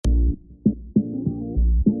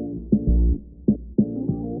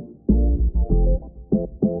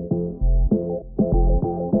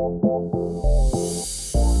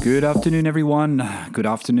Good afternoon, everyone. Good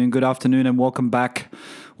afternoon, and welcome back.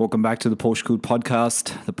 Welcome back to the Porsche Cool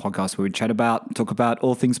podcast, the podcast where we talk about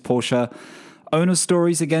all things Porsche. Owner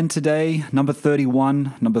stories again today, number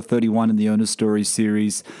 31 in the Owner Stories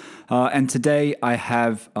series. And today I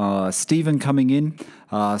have Stephen coming in.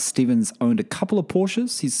 Stephen's owned a couple of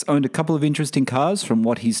Porsches. He's owned a couple of interesting cars from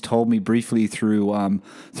what he's told me briefly through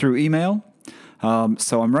email.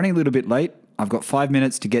 So I'm running a little bit late. I've got 5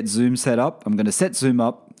 minutes to get Zoom set up. I'm going to set Zoom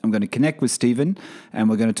up. I'm going to connect with Stephen, and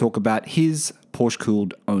we're going to talk about his Porsche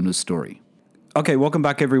Cooled owner story. Okay, welcome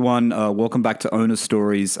back, everyone. Welcome back to Owner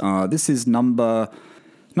Stories. This is number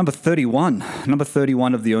 31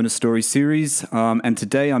 of the Owner Story series. And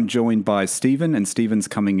today I'm joined by Stephen, and Stephen's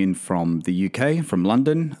coming in from the UK, from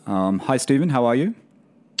London. Hi, Stephen. How are you?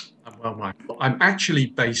 I'm well, Michael. I'm actually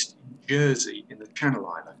based in Jersey, in the Channel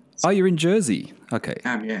Islands. Oh, you're in Jersey. Okay.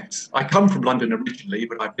 Yes. I come from London originally,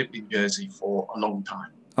 but I've lived in Jersey for a long time.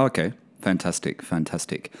 Okay. Fantastic.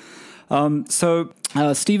 So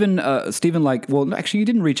Stephen, actually, you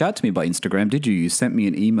didn't reach out to me by Instagram, did you? You sent me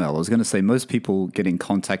an email. I was going to say most people get in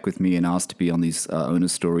contact with me and ask to be on these owner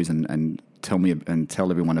stories and tell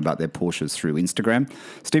everyone about their Porsches through Instagram.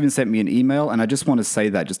 Stephen sent me an email, and I just want to say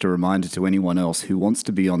that, just a reminder to anyone else who wants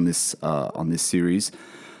to be on this series.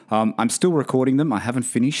 I'm still recording them. I haven't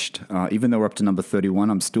finished. Even though we're up to number 31,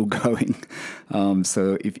 I'm still going.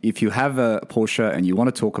 So if you have a Porsche and you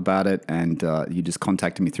want to talk about it, and you just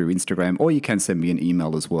contact me through Instagram, or you can send me an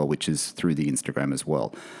email as well, which is through the Instagram as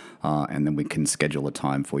well. And then we can schedule a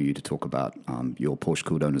time for you to talk about your Porsche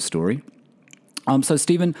Cooled owner story. So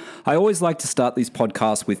Stephen, I always like to start these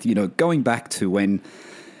podcasts with, going back to when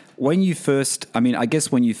you first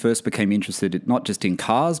became interested, not just in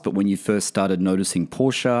cars, but when you first started noticing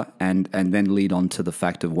Porsche, and then lead on to the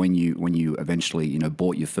fact of when you eventually,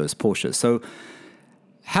 bought your first Porsche. So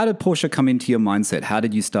how did Porsche come into your mindset? How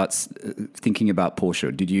did you start thinking about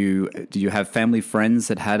Porsche? Did you have family friends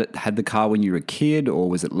that had the car when you were a kid, or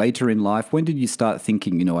was it later in life? When did you start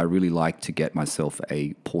thinking, I really like to get myself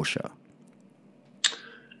a Porsche?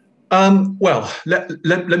 Well,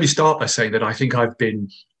 let me start by saying that I think I've been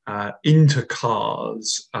into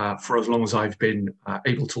cars for as long as I've been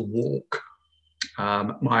able to walk.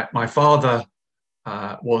 My father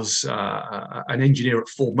was an engineer at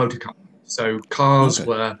Ford Motor Company, so cars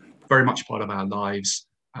were very much part of our lives,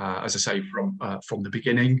 as I say, from the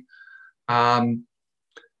beginning. And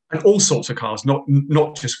all sorts of cars, not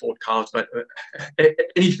just Ford cars, but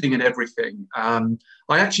anything and everything. I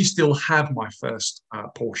actually still have my first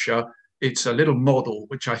Porsche. It's a little model,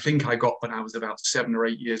 which I think I got when I was about 7 or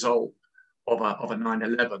 8 years old, of a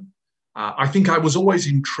 911. I think I was always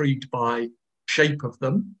intrigued by shape of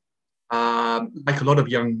them. Like a lot of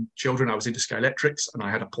young children, I was into Scalextrics, and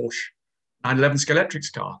I had a Porsche 911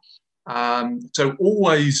 Scalextrics car. So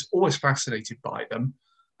always fascinated by them.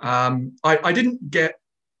 I didn't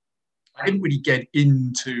really get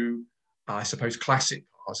into, I suppose, classic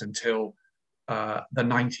cars until the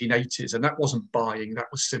 1980s, and that wasn't buying, that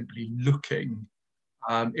was simply looking.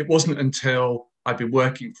 It wasn't until I'd been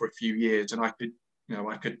working for a few years and I could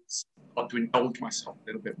start to indulge myself a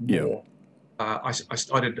little bit more. I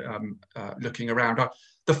started looking around.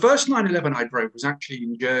 The first 911 I drove was actually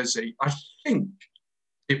in Jersey. I think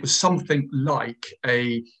it was something like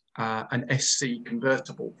an SC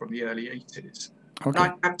convertible from the early 80s. Okay. And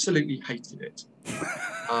I absolutely hated it.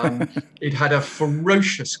 It had a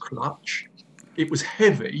ferocious clutch. It was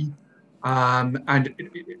heavy, and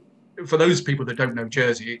for those people that don't know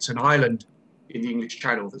Jersey, it's an island in the English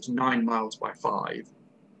Channel that's 9 miles by 5,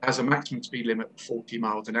 has a maximum speed limit of 40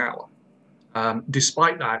 miles an hour.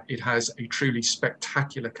 Despite that, it has a truly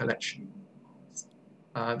spectacular collection.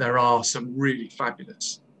 There are some really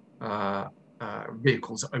fabulous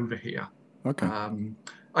vehicles over here. Okay. And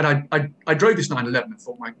I drove this 911 and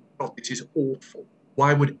thought, my God, this is awful.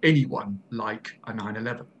 Why would anyone like a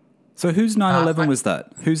 911? So whose 911 was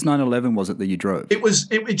that? Whose 911 was it that you drove?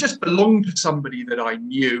 It just belonged to somebody that I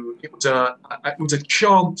knew. It was a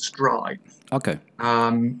chance drive. Okay.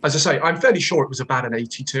 As I say, I'm fairly sure it was about an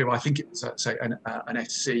 82. I think it was, say, an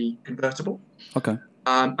SC convertible. Okay.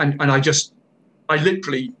 I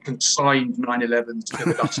literally consigned 911s to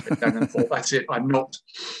the dustbin then and thought, that's it. I'm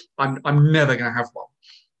never going to have one.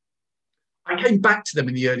 I came back to them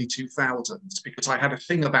in the early 2000s because I had a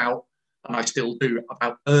thing about, and I still do,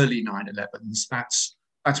 about early 911s. That's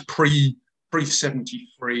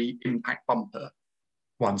pre-73 impact bumper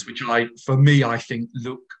ones, which I think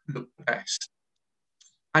look best.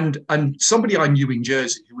 And somebody I knew in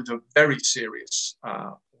Jersey, who was a very serious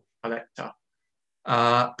collector,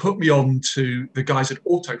 put me on to the guys at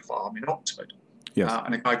Auto Farm in Oxford, yes.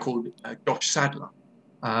 And a guy called Josh Sadler.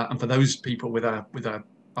 and for those people with a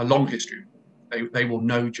long history, they will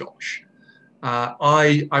know Josh.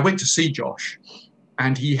 I went to see Josh,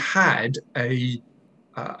 and he had a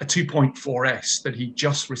 2.4S that he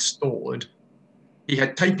just restored. He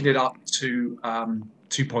had taken it up to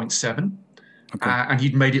 2.7, and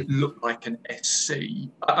he'd made it look like an an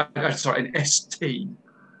ST,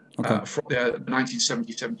 from the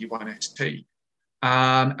 1970-71 ST.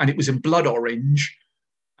 And it was in blood orange,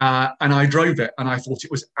 and I drove it, and I thought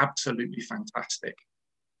it was absolutely fantastic.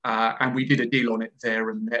 And we did a deal on it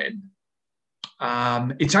there and then.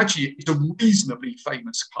 It's a reasonably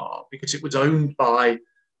famous car because it was owned by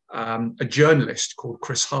a journalist called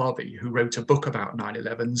Chris Harvey, who wrote a book about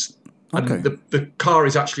 911s. Okay. And the car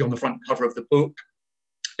is actually on the front cover of the book.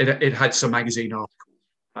 It had some magazine articles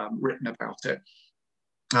written about it.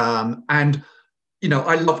 And,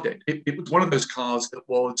 I loved it. It was one of those cars that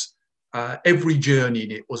was, every journey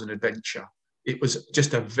in it was an adventure. It was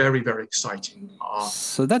just a very, very exciting car.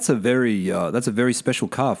 So that's a very special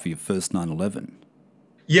car for your first 911.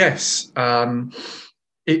 Yes.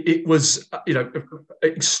 It was,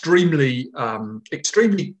 extremely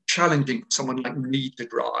challenging for someone like me to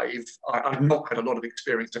drive. I've not had a lot of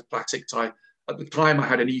experience of classics. At the time, I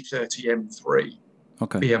had an E30 M3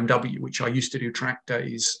 BMW, which I used to do track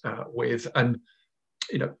days with. And,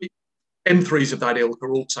 M3s of that ilk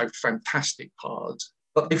are also fantastic cars,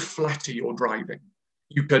 but they flatter your driving.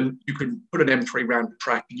 You can put an M3 round the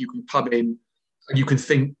track, and you can come in and you can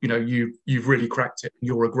think, you've really cracked it.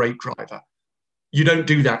 You're a great driver. You don't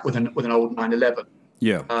do that with an old 911.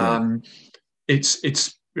 Yeah.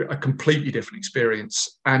 It's a completely different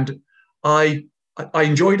experience, and I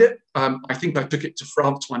enjoyed it. I think I took it to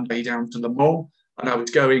France one day down to Le Mans, and I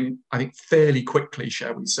was going, I think, fairly quickly,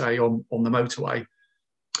 shall we say, on the motorway,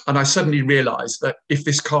 and I suddenly realised that if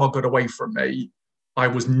this car got away from me, I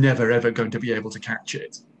was never ever going to be able to catch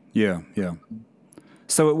it. Yeah.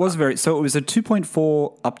 So it was a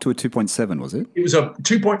 2.4 up to a 2.7, was it? It was a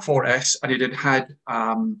 2.4S, and it had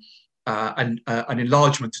an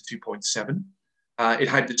enlargement to 2.7. It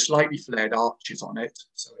had the slightly flared arches on it,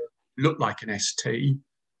 so it looked like an ST.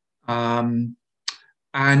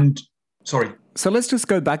 So let's just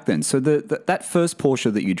go back then. So that first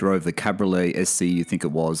Porsche that you drove, the Cabriolet SC, you think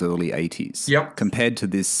it was early 80s. Yep. Compared to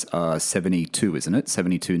this 72, isn't it?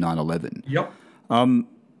 72 911. Yep.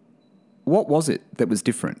 What was it that was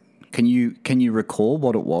different? Can you recall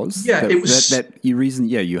what it was? Yeah, it was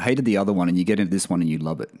you hated the other one and you get into this one and you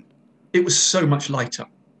love it. It was so much lighter.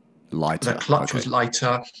 The clutch was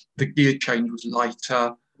lighter. The gear change was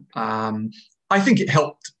lighter. I think it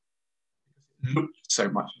helped. It looked so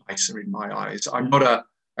much nicer in my eyes. I'm not a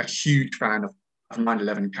huge fan of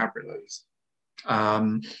 911 Cabriolets.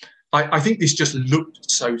 I think this just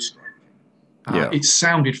looked so strong. It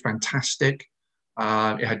sounded fantastic.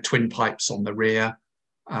 It had twin pipes on the rear.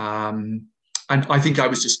 And I think I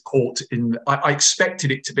was just caught in, I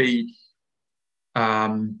expected it to be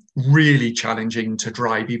really challenging to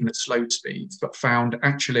drive even at slow speeds, but found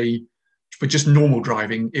actually for just normal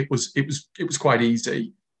driving, it was quite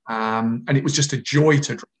easy. And it was just a joy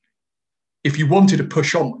to drive. If you wanted to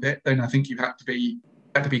push on with it, then I think you had to be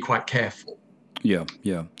quite careful. Yeah.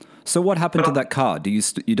 So what happened to that car?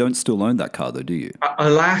 You don't still own that car though, do you?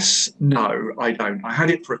 Alas, no, I don't. I had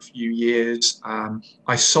it for a few years.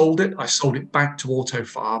 I sold it. I sold it back to Auto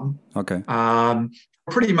Farm. Okay.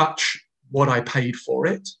 Pretty much what I paid for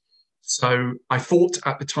it. So I thought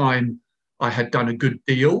at the time I had done a good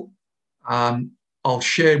deal. I'll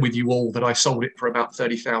share with you all that I sold it for about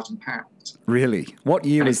 £30,000. Really? What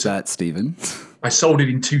year was that, Stephen? I sold it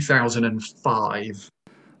in 2005.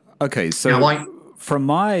 Okay, so from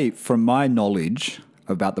my knowledge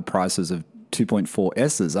about the prices of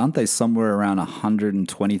 2.4Ss, aren't they somewhere around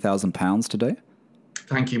 £120,000 today?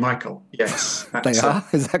 Thank you, Michael. Yes. They are?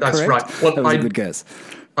 Is that that's correct? Right. Well, that was a good guess.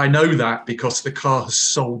 I know that because the car has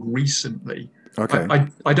sold recently. Okay.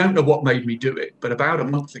 I don't know what made me do it, but about a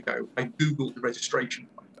month ago, I Googled the registration.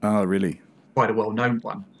 Oh, really? Quite a well-known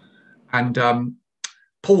one. And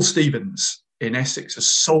Paul Stevens in Essex has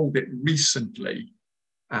sold it recently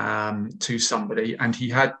to somebody, and he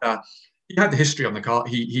had the history on the car.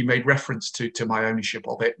 He made reference to my ownership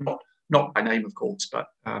of it, not by name, of course, but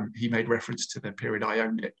he made reference to the period I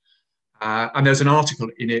owned it. And there's an article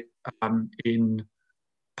in it in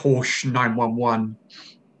Porsche 911.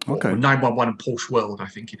 Okay. 911 and Porsche World, I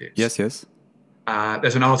think it is. Yes.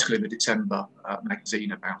 There's an article in the December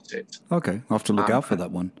magazine about it. Okay, I'll have to look out for that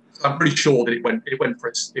one. I'm pretty sure that it went for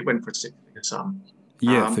a six-figure sum.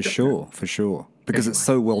 Yeah, for sure. Because It's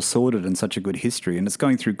so well sorted and such a good history, and it's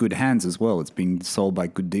going through good hands as well. It's being sold by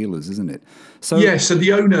good dealers, isn't it? So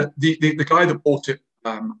the owner, the guy that bought it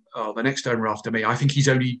the next owner after me, I think he's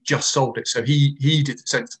only just sold it. So he did the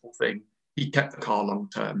sensible thing. He kept the car long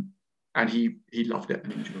term, and he loved it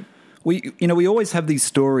and enjoyed it. We always have these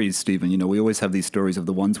stories, Stephen. We always have these stories of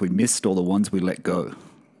the ones we missed or the ones we let go.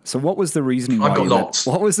 So what was the reasoning?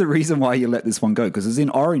 What was the reason why you let this one go? Because it's in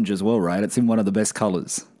orange as well, right? It's in one of the best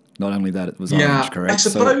colors. Not only that, it was orange, correct? I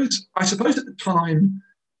suppose at the time,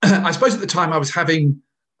 I was having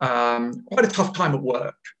quite a tough time at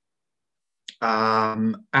work,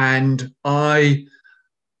 and I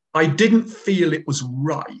didn't feel it was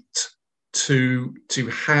right to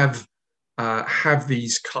have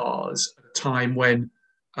these cars at a time when,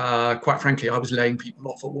 quite frankly, I was laying people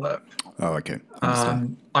off at work. Oh, okay.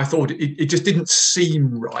 I thought it just didn't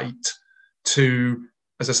seem right to,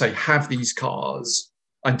 as I say, have these cars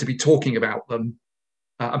and to be talking about them.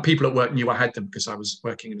 And people at work knew I had them because I was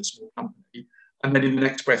working in a small company. And then in the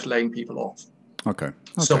next breath, laying people off. Okay.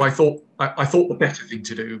 So I thought the better thing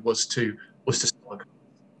to do was to sell a car.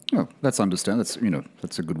 Oh, that's understandable.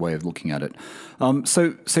 That's a good way of looking at it.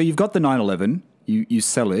 So you've got the 911. You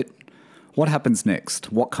sell it. What happens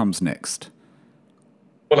next? What comes next?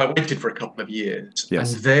 Well, I waited for a couple of years,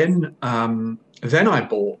 yes. And then I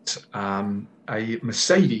bought a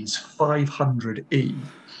Mercedes 500e,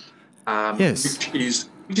 yes,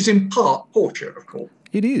 which is in part Porsche, of course.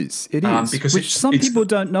 It is. Because which some people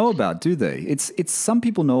don't know about, do they? It's some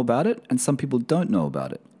people know about it, and some people don't know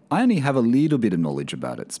about it. I only have a little bit of knowledge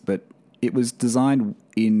about it, but it was designed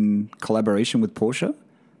in collaboration with Porsche.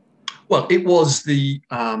 Well, it was the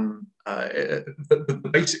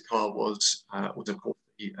basic car was of course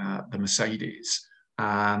the Mercedes,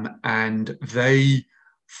 and they,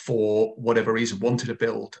 for whatever reason, wanted to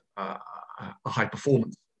build a high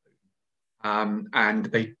performance, and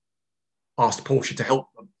they asked Porsche to help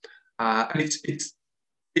them. And it's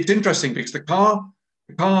interesting because the car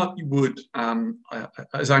would,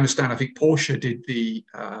 as I understand, I think Porsche did the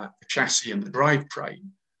chassis and the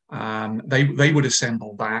drivetrain. They would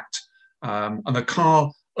assemble that, and the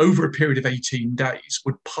car, over a period of 18 days,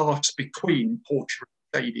 would pass between Porsche and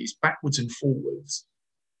Mercedes backwards and forwards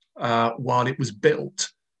while it was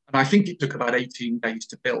built. And I think it took about 18 days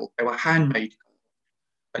to build. They were handmade,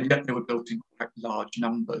 and yet they were built in quite large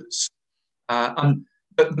numbers. And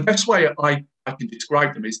the best way I can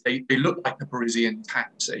describe them is they look like a Parisian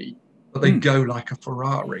taxi, but they go like a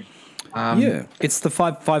Ferrari. It's the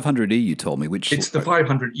 500e you told me, which... It's the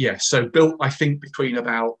 500, yes. So built, I think, between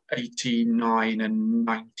about 89 and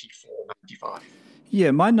 94, 95.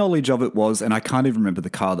 Yeah, my knowledge of it was, and I can't even remember the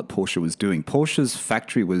car that Porsche was doing. Porsche's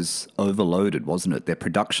factory was overloaded, wasn't it? Their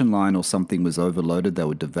production line or something was overloaded. They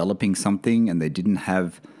were developing something and they didn't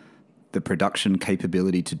have the production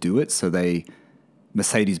capability to do it. So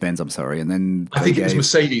Mercedes-Benz, I'm sorry. And then I think it was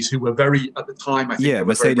Mercedes who were very, at the time, I think they were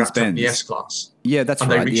Mercedes-Benz. The S-Class. Yeah, that's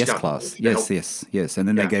right, the S-Class. Yes. And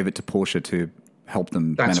then they gave it to Porsche to help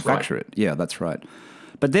them manufacture it. Yeah, that's right.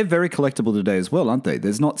 But they're very collectible today as well, aren't they?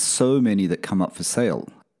 There's not so many that come up for sale.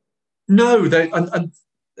 No, they are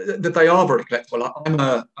very collectible.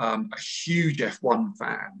 I'm a huge F1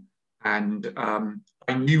 fan, and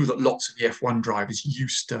I knew that lots of the F1 drivers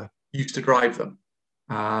used to drive them.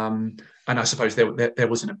 And I suppose there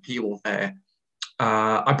was an appeal there.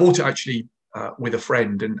 I bought it actually with a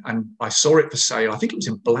friend, and I saw it for sale. I think it was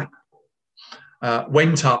in Blackpool.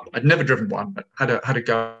 Went up. I'd never driven one, but had a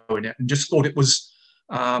go in it, and just thought it was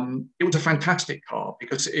a fantastic car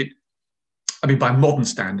because by modern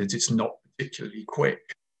standards, it's not particularly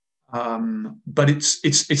quick, but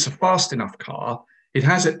it's a fast enough car. It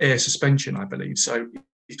has an air suspension, I believe, so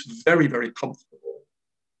it's very, very comfortable,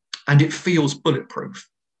 and it feels bulletproof.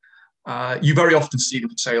 You very often see them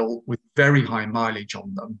for sale with very high mileage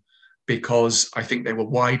on them because I think they were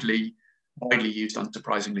widely used,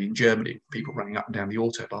 unsurprisingly, in Germany. People running up and down the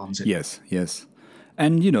autobahns. Yes.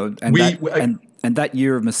 And, and that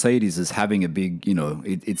year of Mercedes is having a big,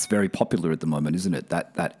 it's very popular at the moment, isn't it?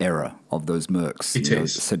 That era of those Mercs. It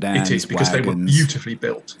is. Sedans, it is, because wagons. They were beautifully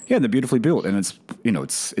built. Yeah, they're beautifully built. And it's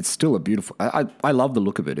still a beautiful, I love the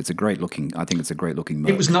look of it. I think it's a great looking Merc.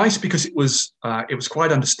 It was nice because it was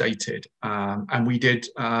quite understated. And we did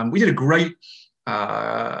a great,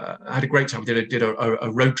 had a great time. We did a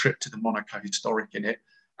road trip to the Monaco Historic in it.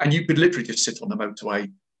 And you could literally just sit on the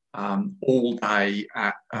motorway all day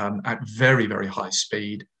at very, very high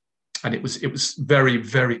speed, and it was very,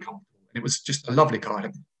 very comfortable. And it was just a lovely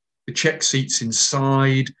car. The check seats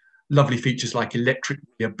inside, lovely features like electric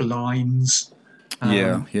rear blinds.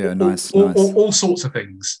 Nice. All sorts of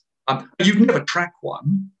things. You'd never track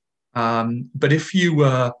one, but if you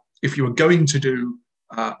were going to do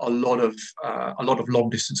a lot of long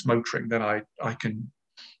distance motoring, then I can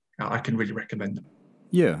really recommend them.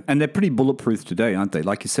 Yeah, and they're pretty bulletproof today, aren't they?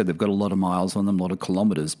 Like you said, they've got a lot of miles on them, a lot of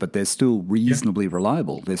kilometers, but they're still reasonably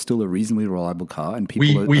reliable. They're still a reasonably reliable car, and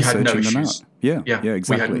people We are had no searching them issues. out. Yeah, We had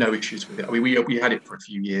exactly. no issues with it. I mean, we had it for a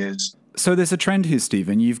few years. So there's a trend here,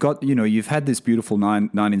 Stephen. You've had this beautiful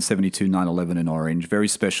 1972 911 in orange, very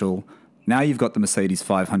special. Now you've got the Mercedes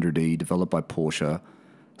 500e developed by Porsche.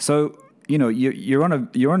 So you're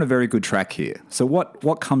on a very good track here. So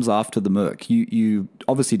what comes after the Merc? You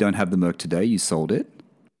obviously don't have the Merc today. You sold it.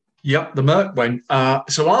 Yep, the Merc went.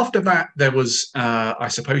 So after that, there was, I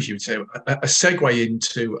suppose you would say, a segue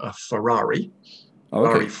into a Ferrari,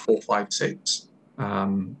 Ferrari 456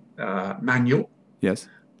 manual. Yes.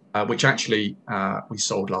 Which actually we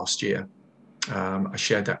sold last year. I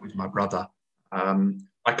shared that with my brother.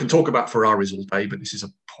 I can talk about Ferraris all day, but this is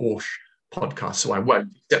a Porsche podcast, so I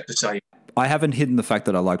won't, except to say. I haven't hidden the fact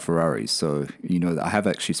that I like Ferraris, so I have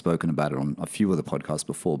actually spoken about it on a few other podcasts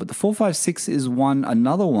before. But the 456 is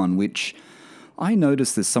another one which I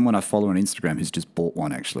noticed there's someone I follow on Instagram who's just bought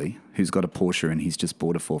one actually, who's got a Porsche and he's just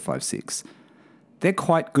bought a 456. They're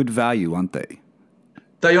quite good value, aren't they?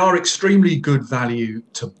 They are extremely good value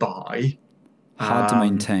to buy. Hard to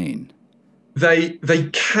maintain. They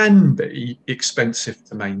can be expensive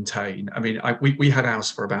to maintain. I mean, we had ours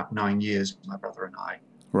for about 9 years, my brother and I.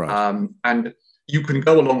 Right. And you can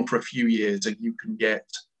go along for a few years and you can get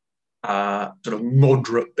sort of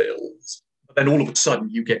moderate bills. But then all of a sudden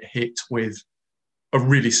you get hit with a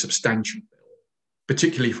really substantial bill,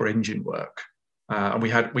 particularly for engine work. And we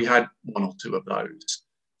had one or two of those.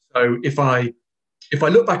 So if I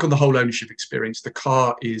look back on the whole ownership experience, the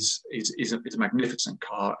car is a magnificent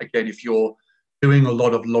car. Again, if you're doing a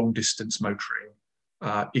lot of long distance motoring,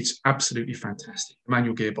 it's absolutely fantastic. The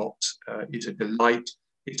manual gearbox is a delight.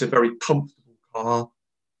 It's a very comfortable car.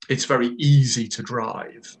 It's very easy to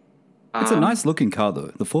drive. It's a nice looking car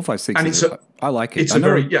though. The 456. And I like it.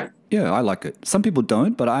 Yeah, I like it. Some people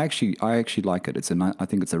don't, but I actually like it. I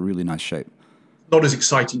think it's a really nice shape. Not as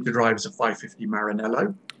exciting to drive as a 550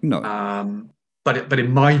 Maranello. No. But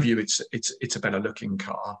in my view, it's a better looking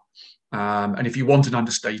car. And if you want an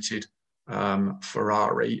understated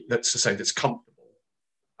Ferrari, let's just say that's comfortable,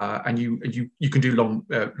 and you can do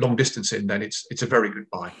long distance in, then it's a very good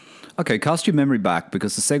buy. Okay, cast your memory back,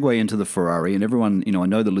 because the segue into the Ferrari, and everyone, I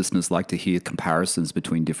know the listeners like to hear comparisons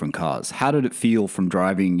between different cars. How did it feel from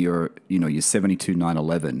driving your 72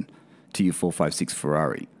 911 to your 456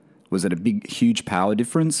 Ferrari? Was it a big, huge power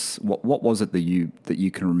difference? What was it that you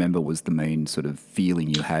can remember was the main sort of feeling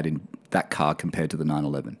you had in that car compared to the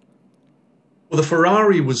 911? Well, the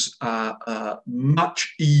Ferrari was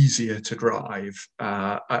much easier to drive.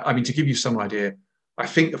 I mean, to give you some idea, I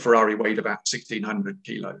think the Ferrari weighed about 1,600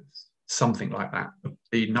 kilos, something like that.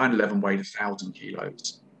 The 911 weighed 1,000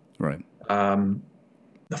 kilos. Right.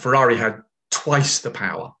 The Ferrari had twice the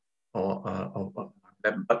power of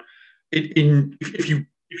 911. But if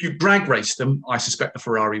you drag race them, I suspect the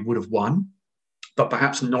Ferrari would have won, but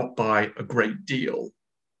perhaps not by a great deal.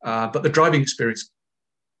 But the driving experience,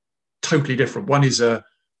 totally different. One is a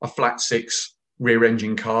flat six rear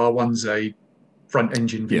engine car. One's a front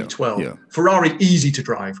engine V12. Yeah. Ferrari, easy to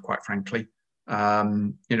drive, quite frankly.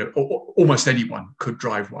 Almost anyone could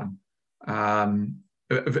drive one.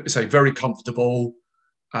 So very comfortable.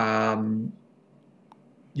 What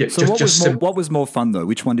was more fun though?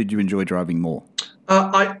 Which one did you enjoy driving more?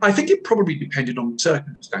 I think it probably depended on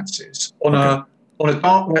circumstances. On a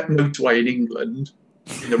dark, wet motorway in England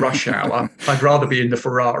in the rush hour, I'd rather be in the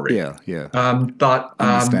Ferrari. Yeah. But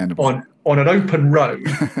on an open road,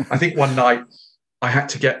 I think one night I had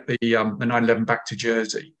to get the 911 back to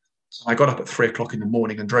Jersey. I got up at 3:00 in the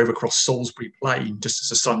morning and drove across Salisbury Plain just as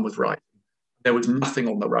the sun was rising. There was nothing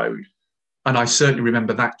on the road. And I certainly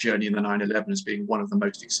remember that journey in the 911 as being one of the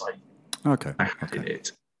most exciting I had in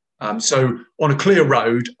it. So on a clear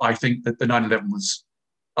road, I think that the 911 was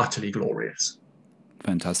utterly glorious.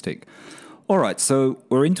 Fantastic. All right, so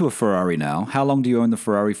we're into a Ferrari now. How long do you own the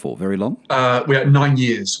Ferrari for? Very long? We had 9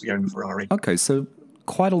 years we owned the Ferrari. Okay, so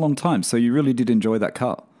quite a long time. So you really did enjoy that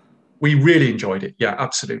car? We really enjoyed it. Yeah,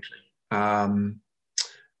 absolutely.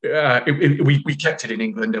 We kept it in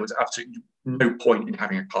England. There was absolutely no point in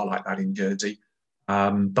having a car like that in Jersey.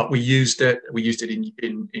 But we used it. We used it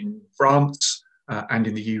in France and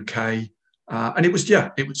in the UK. And it was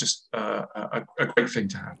just a great thing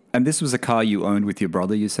to have. And this was a car you owned with your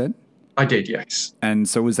brother, you said? I did, yes. And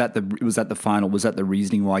so was that the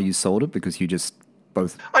reasoning why you sold it? Because you just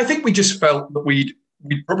both... I think we just felt that we'd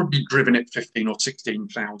probably driven it 15 or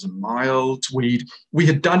 16,000 miles. We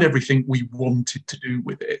had done everything we wanted to do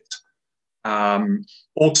with it.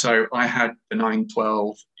 Also, I had the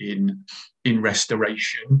 912 in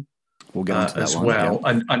restoration. We'll get onto that as one. well.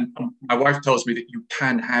 Yeah. And my wife tells me that you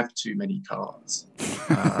can have too many cars.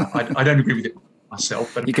 I don't agree with it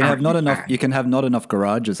myself, but You can have not enough. can. You can have not enough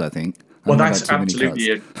garages, I think. I Well, don't know that's about too many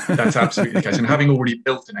absolutely cars. that's absolutely the case. And having already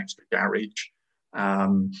built an extra garage, I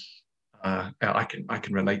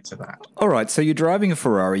can relate to that. All right, so you're driving a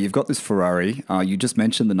Ferrari. You've got this Ferrari. You just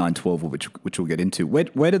mentioned the 912, which we'll get into.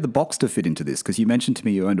 Where did the Boxster fit into this? Because you mentioned to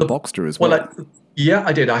me you owned a Boxster as well. Well, yeah,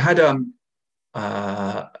 I did. I had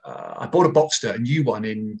I bought a Boxster, a new one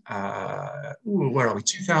in where are we?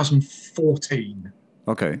 2014.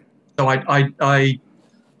 Okay. So I'd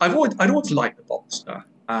always liked the Boxster.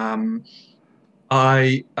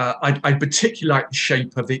 I particularly like the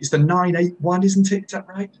shape of it. It's the 981, isn't it? Is that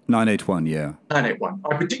right? 981, yeah. 981.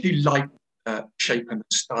 I particularly like the shape and the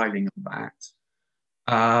styling of that.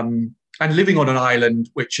 And living on an island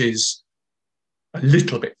which is a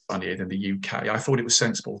little bit funnier than the UK, I thought it was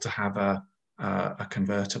sensible to have a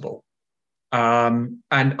convertible. And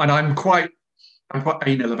I'm quite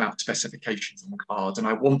anal about specifications on cars, and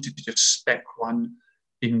I wanted to just spec one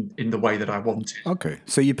in the way that I wanted. Okay,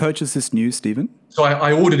 so you purchased this new, Stephen? So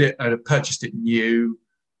I ordered it and purchased it new,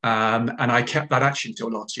 and I kept that actually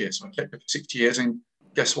until last year. So I kept it for 6 years, and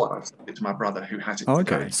guess what? I sent it to my brother who has it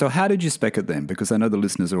Okay, today. so how did you spec it then? Because I know the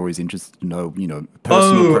listeners are always interested to know,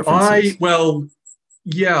 personal preferences.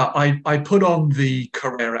 I put on the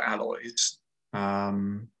Carrera alloys.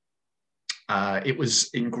 It was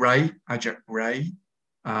in grey, Ajak grey.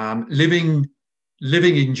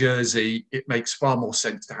 Living in Jersey, it makes far more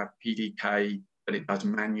sense to have PDK than it does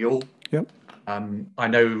manual. Yep. I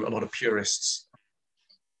know a lot of purists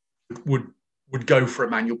would go for a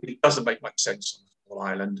manual, but it doesn't make much sense on a small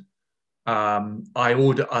island. I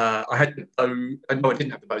had the bow. No, I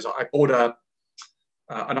didn't have the bows. I bought an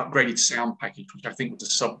upgraded sound package, which I think was a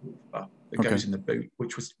subwoofer that goes in the boot,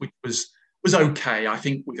 which was okay. I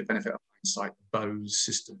think with the benefit of hindsight, the Bose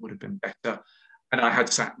system would have been better. And I had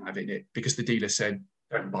sat nav in it because the dealer said,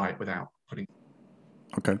 don't buy it without putting.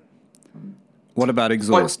 Okay. What about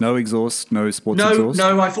exhaust? No exhaust, no sports exhaust?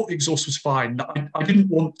 No, I thought the exhaust was fine. I didn't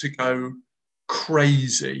want to go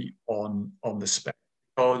crazy on the spec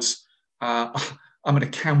because I'm an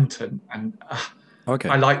accountant and I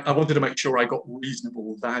wanted to make sure I got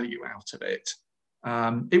reasonable value out of it.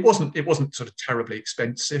 It wasn't sort of terribly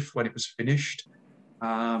expensive when it was finished.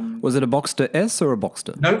 Was it a Boxster S or a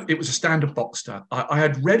Boxster? No, it was a standard Boxster. I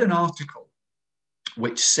had read an article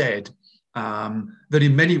which said that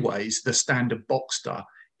in many ways the standard Boxster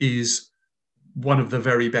is one of the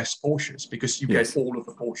very best Porsches because you get all of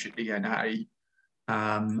the Porsche DNA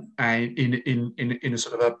and in a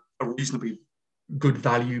sort of a reasonably good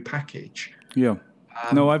value package. Yeah.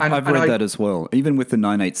 No, I've read that as well. Even with the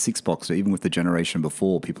 986 Boxster, even with the generation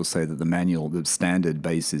before, people say that the manual, the standard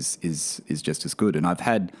base is just as good. And I've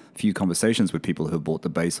had a few conversations with people who have bought the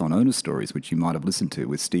base on Owner Stories, which you might have listened to,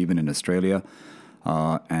 with Stephen in Australia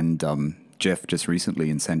and Jeff just recently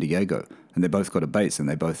in San Diego. And they both got a base, and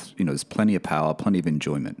they both, there's plenty of power, plenty of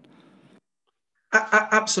enjoyment.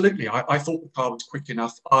 Absolutely. I thought the car was quick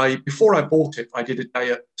enough. Before I bought it, I did a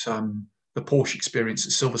day at the Porsche Experience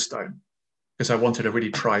at Silverstone, because I wanted to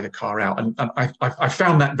really try the car out. And I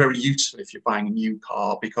found that very useful if you're buying a new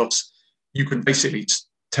car, because you can basically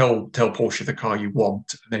tell Porsche the car you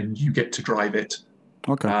want, and then you get to drive it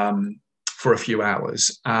for a few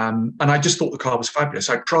hours. And I just thought the car was fabulous.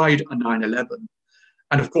 I tried a 911,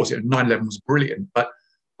 and of course, 911 was brilliant. But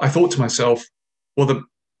I thought to myself, well, the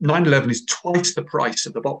 911 is twice the price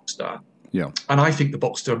of the Boxster. Yeah. And I think the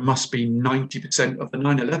Boxster must be 90% of the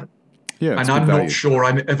 911. Yeah, and I'm not sure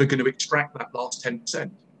I'm ever going to extract that last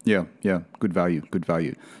 10%. Yeah, good value.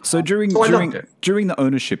 So during the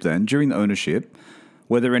ownership,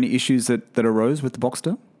 were there any issues that arose with the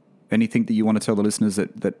Boxster? Anything that you want to tell the listeners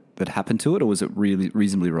that happened to it, or was it really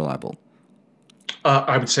reasonably reliable?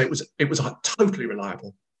 I would say it was totally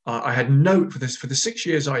reliable. I had for the 6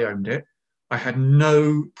 years I owned it, I had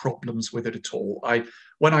no problems with it at all.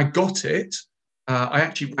 When I got it, I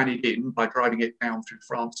actually ran it in by driving it down through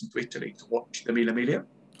France and to Italy to watch the Mille Miglia.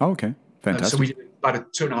 Oh, okay. Fantastic. So we did about a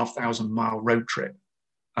 2,500 mile road trip.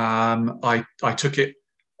 I took it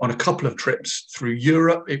on a couple of trips through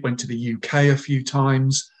Europe. It went to the UK a few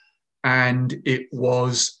times, and it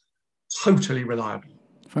was totally reliable.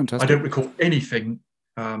 Fantastic. I don't recall anything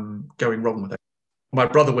going wrong with it. My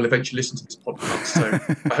brother will eventually listen to this podcast, so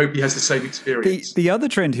I hope he has the same experience. The other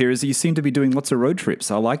trend here is that you seem to be doing lots of road trips.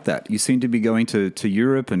 I like that. You seem to be going to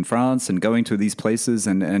Europe and France and going to these places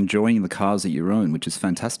and enjoying the cars that you own, which is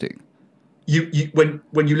fantastic.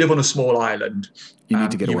 When you live on a small island, you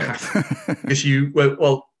need to get away. Because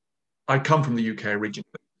I come from the UK originally,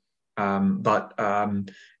 but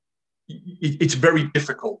it's very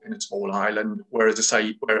difficult in a small island, whereas I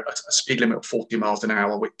say, where a speed limit of 40 miles an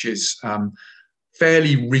hour, which is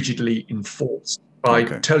fairly rigidly enforced. I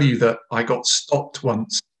tell you that I got stopped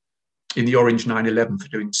once in the Orange 911 for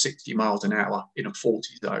doing 60 miles an hour in a 40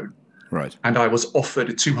 zone. Right. And I was offered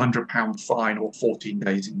a £200 fine or 14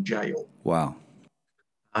 days in jail. Wow.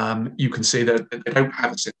 You can see that they don't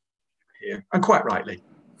have a system here, and quite rightly.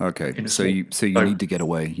 Okay, so you need to get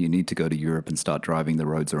away. You need to go to Europe and start driving the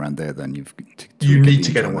roads around there. Then you need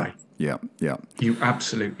to get away. Yeah. You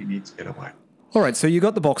absolutely need to get away. All right, so you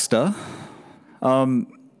got the Boxster.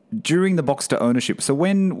 During the Boxster ownership, so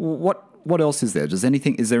what else is there? Is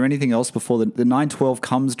there anything else before the 912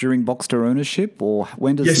 comes during Boxster ownership, or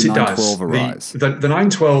when does the 912 arise? The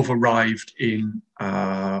 912 arrived in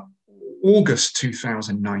August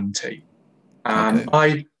 2019.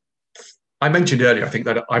 Okay. I mentioned earlier, I think,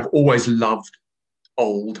 that I've always loved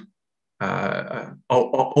old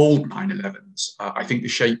 911s. I think the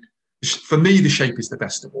shape, for me, the shape is the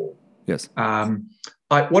best of all. Yes.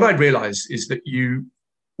 What I realized is that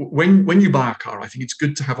when you buy a car, I think it's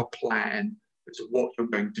good to have a plan as to what you're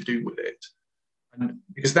going to do with it, and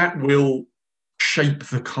because that will shape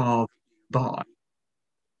the car you buy.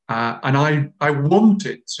 And I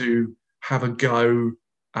wanted to have a go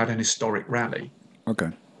at an historic rally. Okay.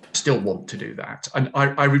 Still want to do that. And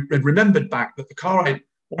I remembered back that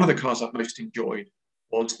one of the cars I've most enjoyed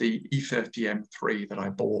was the E30 M3 that I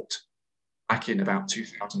bought back in about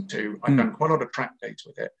 2002. I'd done quite a lot of track days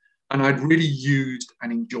with it, and I'd really used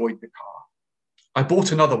and enjoyed the car. I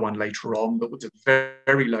bought another one later on that was a very,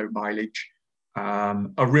 very low mileage,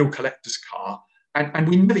 a real collector's car. And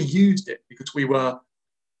we never used it because we were,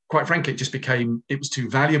 quite frankly, it was too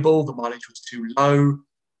valuable. The mileage was too low.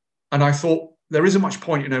 And I thought, there isn't much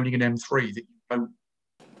point in owning an M3 that you don't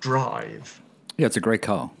drive. Yeah, it's a great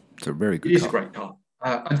car. It's a very good car. It is a great car.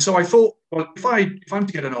 And so I thought, well, if I'm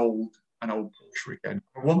to get an old Porsche again,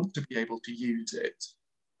 I want to be able to use it.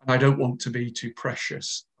 And I don't want to be too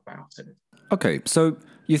precious about it. Okay, so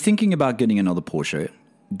you're thinking about getting another Porsche.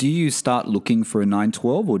 Do you start looking for a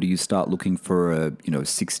 912, or do you start looking for a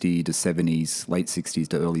 60 to 70s, late 60s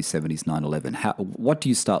to early 70s 911? What do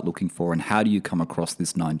you start looking for, and how do you come across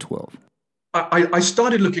this 912? I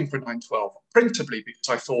started looking for a 912 principally because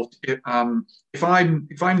I thought if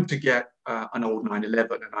I'm to get an old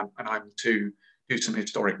 911 and I'm to do some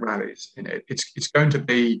historic rallies in it, it's going to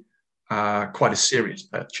be quite a serious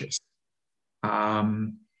purchase.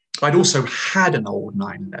 I'd also had an old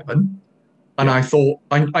 911, and I thought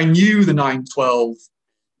I knew the 912,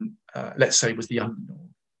 let's say, was the underdog,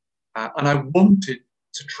 and I wanted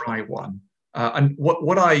to try one. And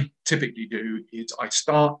what I typically do is I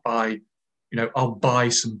start by, I'll buy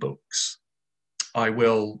some books. I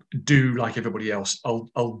will do like everybody else.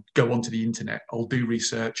 I'll go onto the internet. I'll do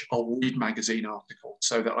research. I'll read magazine articles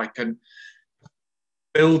so that I can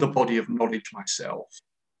build a body of knowledge myself.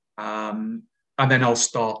 And then I'll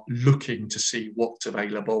start looking to see what's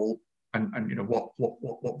available and what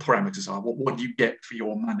parameters are. What do you get for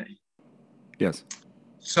your money? Yes.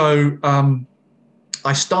 So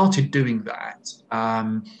I started doing that.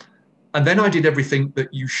 And then I did everything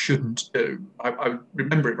that you shouldn't do. I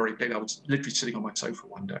remember it very clearly. I was literally sitting on my sofa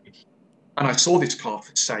one day, and I saw this car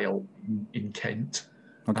for sale in Kent,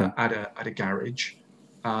 at a garage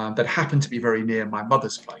that happened to be very near my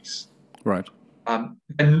mother's place. Right.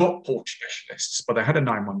 They're not Porsche specialists, but they had a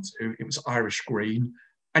 912. It was Irish green,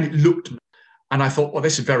 and it looked. And I thought, well,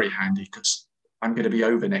 this is very handy because I'm going to be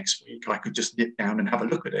over next week. I could just nip down and have a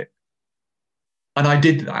look at it. And I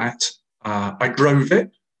did that. I drove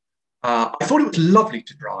it. I thought it was lovely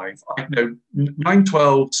to drive.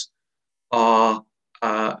 912s are,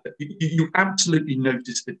 you absolutely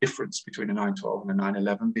notice the difference between a 912 and a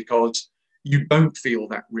 911 because you don't feel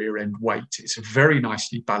that rear end weight. It's a very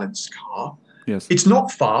nicely balanced car. Yes. It's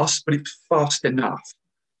not fast, but it's fast enough.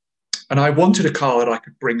 And I wanted a car that I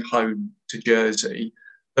could bring home to Jersey,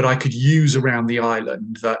 that I could use around the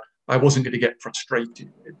island, that I wasn't going to get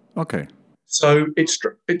frustrated with. Okay. So it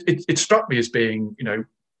struck me as being,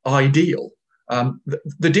 ideal.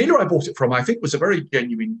 The dealer I bought it from, I think, was a very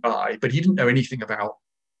genuine guy, but he didn't know anything about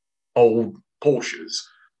old Porsches.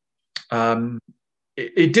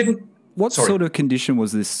 It didn't. What sort of condition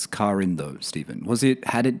was this car in, though, Stephen?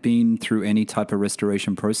 Had it been through any type of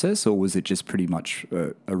restoration process, or was it just pretty much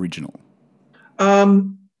original?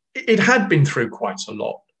 It had been through quite a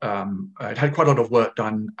lot. It had quite a lot of work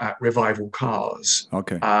done at Revival Cars.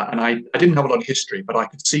 Okay. And I didn't have a lot of history, but I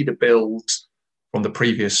could see the builds from the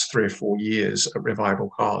previous 3 or 4 years at Revival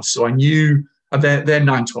Cars. So I knew they're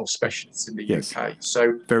 912 specialists in the UK.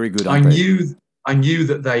 So very good. I knew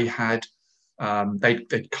that they had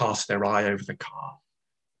They'd cast their eye over the car.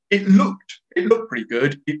 It looked pretty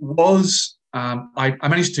good. It was. I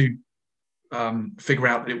managed to figure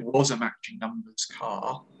out that it was a matching numbers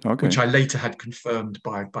car, which I later had confirmed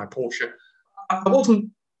by Porsche. I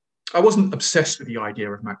wasn't obsessed with the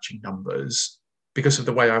idea of matching numbers because of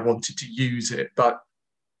the way I wanted to use it, but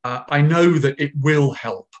I know that it will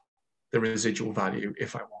help the residual value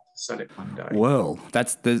if I want to sell it one day. Well,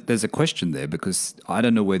 there's a question there, because I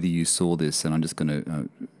don't know whether you saw this, and I'm just going to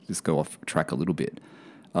just go off track a little bit.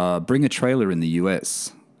 Bring a Trailer in the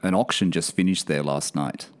US, an auction just finished there last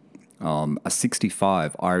night. A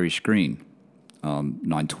 65 Irish Green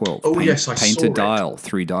 912. Oh, yes, I saw it. Painted dial,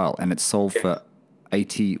 3 dial, and it sold for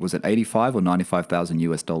 85 or 95,000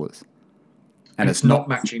 US dollars. And it's not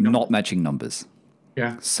matching numbers.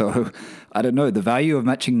 Yeah. So I don't know the value of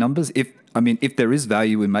matching numbers. If there is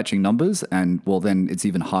value in matching numbers, and well, then it's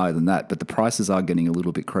even higher than that. But the prices are getting a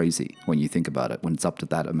little bit crazy when you think about it, when it's up to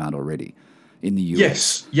that amount already in the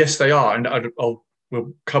US. Yes, they are. And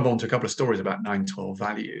we'll come on to a couple of stories about 912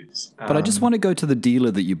 values. But I just want to go to the dealer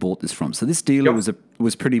that you bought this from. So this dealer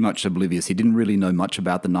was pretty much oblivious. He didn't really know much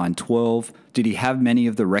about the 912. Did he have many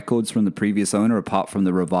of the records from the previous owner, apart from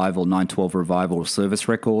the 912 Revival service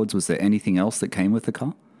records? Was there anything else that came with the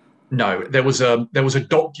car? No, there was a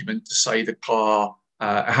document to say the car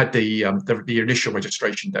had the initial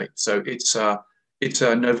registration date. So it's a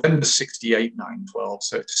November 68 912.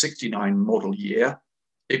 So it's a 69 model year.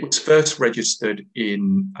 It was first registered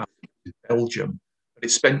in Belgium, but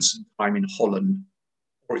it spent some time in Holland,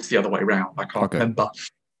 or it's the other way around. I can't remember.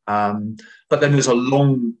 But then there's a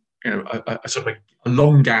long, a sort of a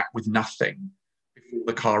long gap with nothing before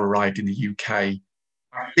the car arrived in the UK.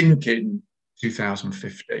 I think in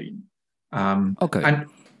 2015. And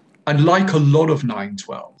like a lot of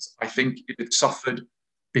 912s, I think it had suffered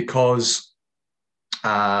because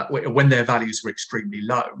when their values were extremely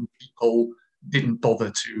low, people didn't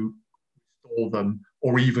bother to restore them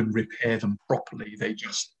or even repair them properly. They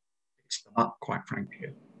just fixed them up, quite frankly.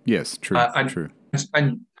 Yes, true. True.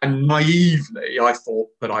 And naively, I thought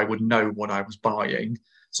that I would know what I was buying,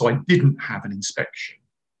 so I didn't have an inspection,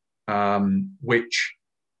 which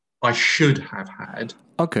I should have had.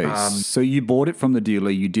 Okay, so you bought it from the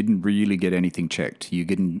dealer. You didn't really get anything checked. You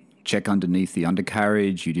didn't check underneath the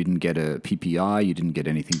undercarriage. You didn't get a PPI. You didn't get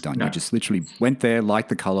anything done. No. You just literally went there, liked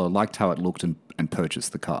the color, liked how it looked, and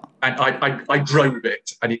purchased the car. And I drove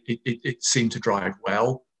it, and it seemed to drive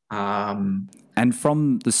well. And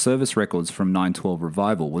from the service records from 912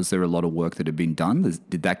 Revival, was there a lot of work that had been done?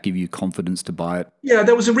 Did that give you confidence to buy it? Yeah,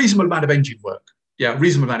 there was a reasonable amount of engine work. Yeah, a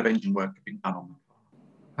reasonable amount of engine work had been done on the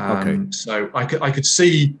car. So I could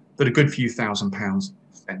see that a good few £1,000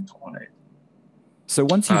 spent on it. So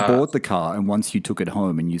once you bought the car and once you took it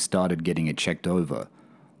home and you started getting it checked over,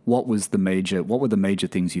 what were the major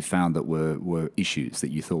things you found that were issues that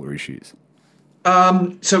you thought were issues?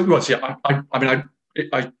 I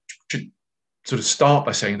should sort of start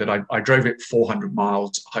by saying that I drove it 400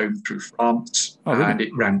 miles home through France, and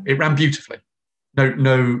it ran beautifully.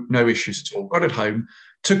 No issues at all. Got it home,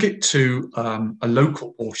 took it to a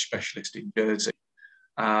local Porsche specialist in Jersey,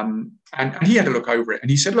 and he had a look over it, and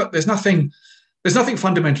he said, "Look, there's nothing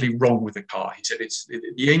fundamentally wrong with the car." He said, "It's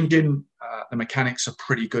the engine, the mechanics are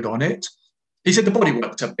pretty good on it." He said the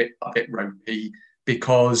bodywork's a bit ropey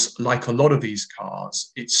because, like a lot of these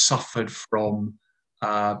cars, it suffered from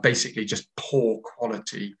basically just poor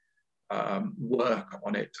quality work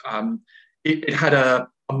on it. It had a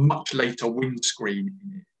much later windscreen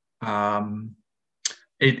in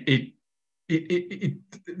it.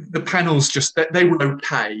 The panels just they were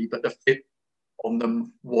okay, but the fit on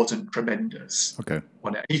them wasn't tremendous. Okay.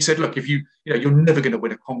 On it. He said, "Look, if you're never going to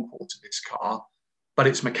win a concours to this car, but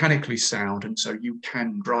it's mechanically sound, and so you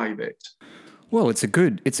can drive it." Well, it's a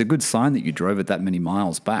good sign that you drove it that many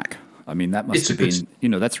miles back. I mean, that must have been,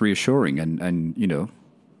 that's reassuring,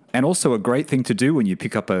 and also a great thing to do when you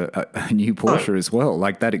pick up a new Porsche as well.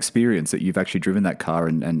 Like that experience that you've actually driven that car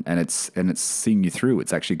and it's seen you through.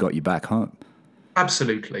 It's actually got you back home.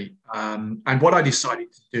 Absolutely. And what I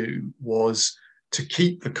decided to do was to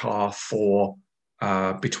keep the car for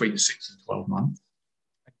between 6 and 12 months,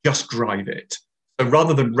 just drive it. So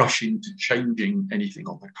rather than rush into changing anything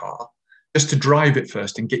on the car, just to drive it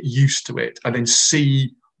first and get used to it and then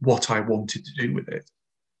see what I wanted to do with it.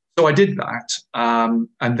 So I did that.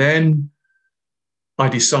 And then I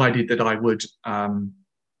decided that I would,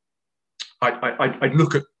 I'd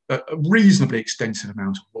look at a reasonably extensive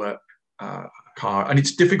amount of work car. And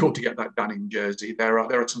it's difficult to get that done in Jersey. There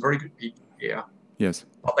are some very good people here. Yes.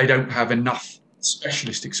 But they don't have enough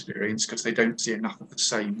specialist experience because they don't see enough of the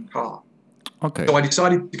same car. Okay. So I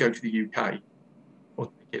decided to go to the UK.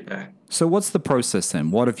 it there. So what's the process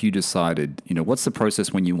then? What have you decided? What's the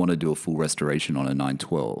process when you want to do a full restoration on a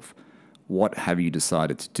 912? What have you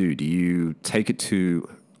decided to do? Do you take it to?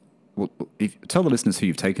 Well, tell the listeners who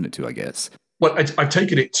you've taken it to, I guess. Well, I've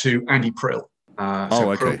taken it to Andy Prill.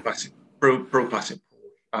 Okay. Prill Classic.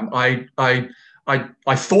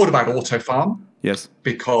 I thought about Autofarm. Yes.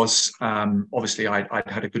 Because obviously I'd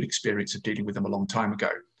had a good experience of dealing with them a long time ago.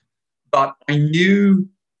 But I knew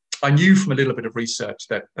from a little bit of research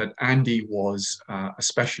that Andy was a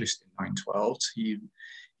specialist in 912s.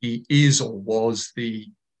 He is or was the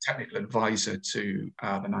technical advisor to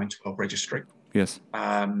the 912 registry. Yes.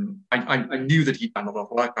 I knew that he'd done a lot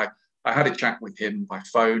of work. I had a chat with him by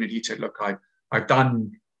phone, and he said, "Look, I've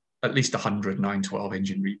done at least 100 912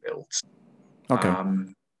 engine rebuilds." Okay.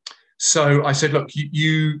 So I said, "Look,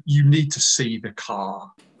 you need to see the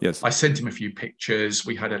car." Yes. I sent him a few pictures.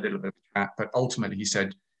 We had a little bit of a chat, but ultimately he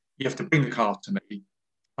said, "You have to bring the car to me,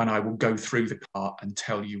 and I will go through the car and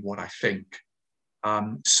tell you what I think."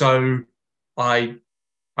 So I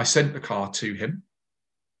sent the car to him,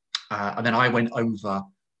 and then I went over,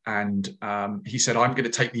 and he said, "I'm going to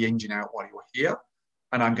take the engine out while you're here,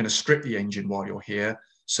 and I'm going to strip the engine while you're here,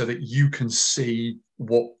 so that you can see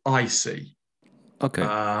what I see." Okay.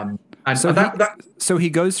 And so he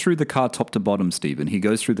goes through the car top to bottom, Stephen. He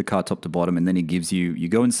goes through the car top to bottom, and then he gives you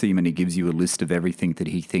go and see him, and he gives you a list of everything that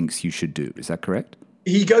he thinks you should do. Is that correct?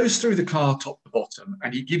 He goes through the car top to bottom,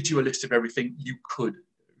 and he gives you a list of everything you could do.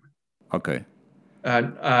 Okay.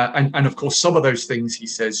 And of course, some of those things he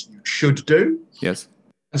says you should do. Yes.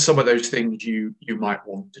 And some of those things you might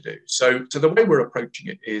want to do. So the way we're approaching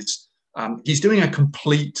it is he's doing a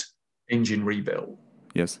complete engine rebuild.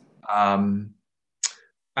 Yes.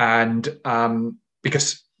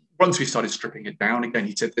 Because once we started stripping it down, again,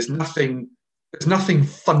 he said, there's nothing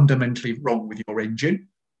fundamentally wrong with your engine,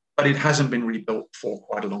 but it hasn't been rebuilt for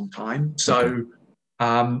quite a long time. So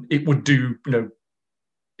it would do,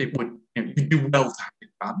 you'd do well to have it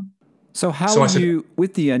done. So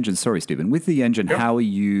with the engine? Sorry, Stephen. With the engine, yep. How are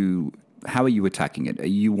you attacking it? Are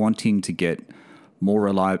you wanting to get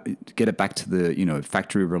get it back to the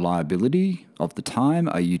factory reliability of the time?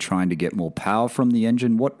 Are you trying to get more power from the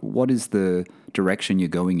engine? What is the direction you're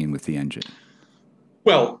going in with the engine?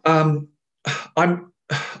 Well, I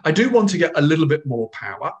do want to get a little bit more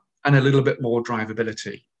power and a little bit more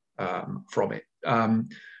drivability from it.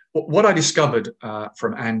 What I discovered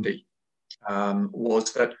from Andy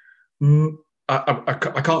was that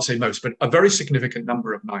I can't say most, but a very significant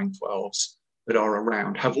number of 912s that are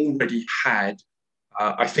around have already had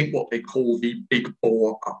I think what they call the big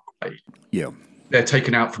bore upgrade. Yeah. They're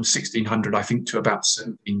taken out from 1600, I think, to about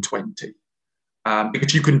 1720.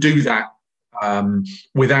 Because you can do that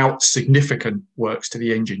without significant works to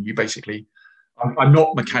the engine. You basically, I'm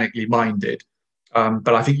not mechanically minded,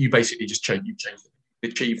 but I think you basically just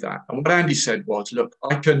achieve that. And what Andy said was, look,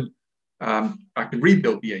 I can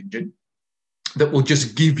rebuild the engine that will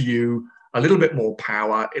just give you a little bit more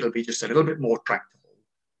power. It'll be just a little bit more tractable,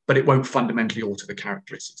 but it won't fundamentally alter the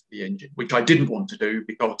characteristics of the engine, which I didn't want to do,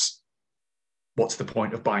 because what's the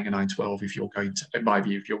point of buying a 912 if you're going to, in my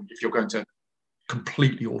view, if you're going to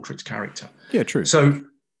completely alter its character? Yeah, true. So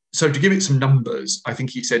to give it some numbers, I think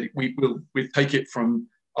he said we'll take it from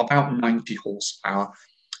about 90 horsepower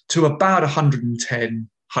to about 110,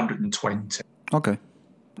 120. Okay,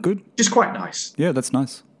 good. Which is quite nice. Yeah, that's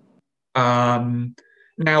nice.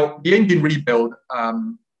 Now, the engine rebuild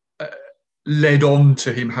led on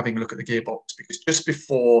to him having a look at the gearbox, because just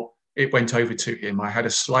before it went over to him, I had a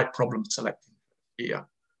slight problem selecting the gear.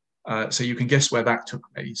 So you can guess where that took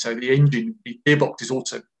me. So the gearbox has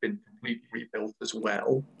also been completely rebuilt as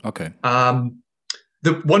well. Okay.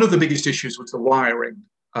 One of the biggest issues was the wiring.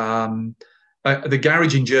 The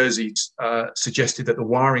garage in Jersey suggested that the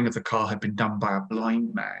wiring of the car had been done by a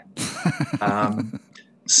blind man.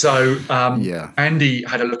 Yeah. Andy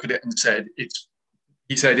had a look at it and said it's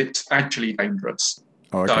actually dangerous.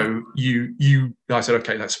 Oh, okay. So I said,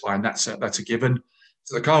 okay, that's fine. That's a given.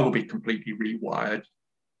 So the car will be completely rewired.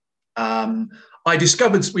 We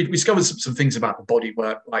discovered some things about the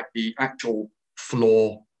bodywork, like the actual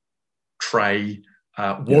floor tray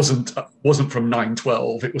wasn't from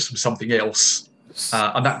 912. It was from something else,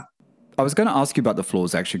 and that. I was going to ask you about the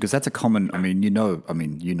floors, actually, because that's a common. And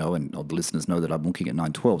the listeners know that I'm looking at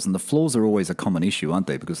 912s, and the floors are always a common issue, aren't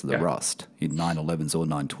they? Because of the rust in 911s or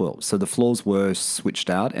 912s. So the floors were switched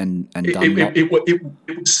out and done. It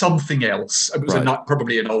was something else. It was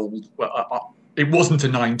probably an old. It wasn't a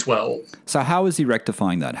 912. So how is he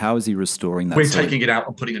rectifying that? How is he restoring that? We're taking it out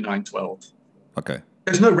and putting a 912. Okay.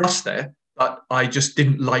 There's no rust there, but I just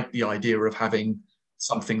didn't like the idea of having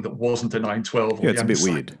something that wasn't a 912 or Yeah, the it's a bit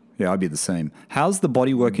underside. weird. Yeah, I'd be the same. How's the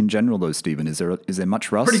bodywork in general, though, Stephen? Is there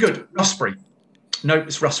much rust? Pretty good. Rust free. No,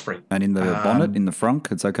 it's rust free. And in the bonnet, in the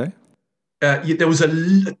frunk, it's okay? There was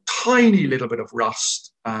a tiny little bit of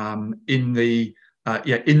rust in the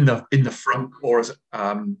front, or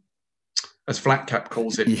as Flatcap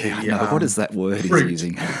calls it. Yeah, no, what is that word he's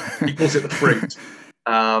using? He calls it the fruit.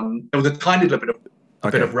 There was a tiny little bit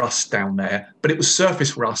of rust down there, but it was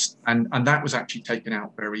surface rust, and that was actually taken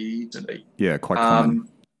out very easily. Yeah, quite common.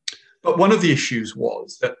 But one of the issues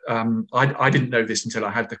was that I didn't know this until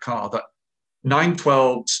I had the car, that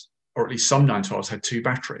 912s, or at least some 912s, had 2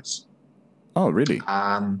 batteries. Oh, really?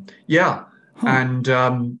 Yeah. Huh. And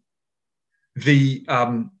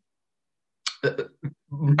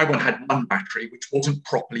my one had 1 battery, which wasn't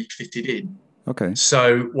properly fitted in. Okay.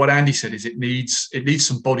 So what Andy said is it needs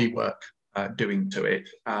some body work doing to it,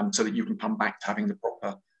 so that you can come back to having the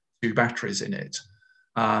proper 2 batteries in it.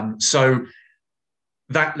 So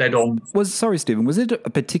that led on. Sorry, Stephen, was it a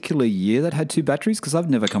particular year that had 2 batteries? Because I've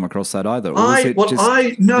never come across that either. Or I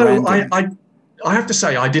have to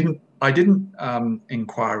say I didn't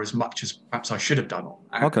inquire as much as perhaps I should have done on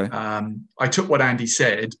that. Okay. I took what Andy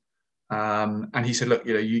said, and he said, look,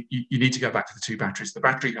 you need to go back to the 2 batteries. The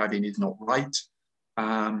battery you have in is not right,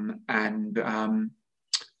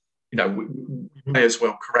 we may as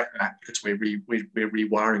well correct that, because we're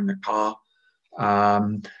rewiring the car.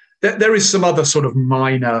 There is some other sort of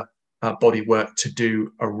minor body work to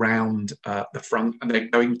do around the front, and they're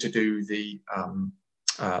going to do the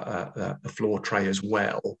floor tray as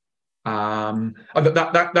well.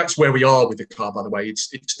 That's where we are with the car, by the way.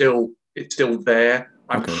 It's still there.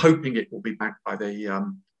 I'm hoping it will be back by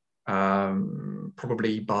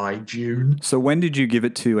probably by June. So when did you give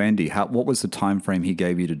it to Andy? What was the time frame he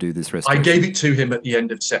gave you to do this restoration? I gave it to him at the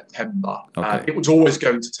end of September. Okay. It was always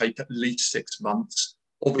going to take at least 6 months.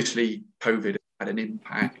 Obviously, COVID had an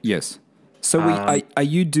impact. Yes. So are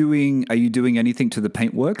you doing anything to the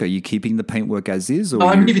paintwork? Are you keeping the paintwork as is? Or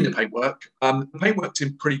I'm leaving the paintwork. The paintwork's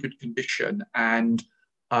in pretty good condition, and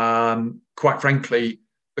quite frankly,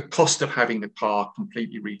 the cost of having the car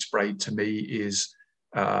completely resprayed to me is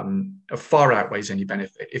far outweighs any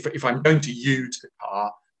benefit. If I'm going to use the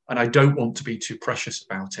car and I don't want to be too precious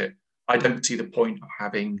about it, I don't see the point of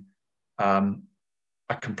having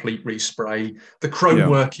a complete respray. The chrome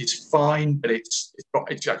work is fine, but it's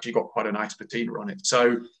actually got quite a nice patina on it.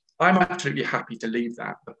 So I'm absolutely happy to leave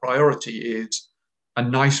that. The priority is a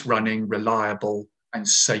nice running, reliable and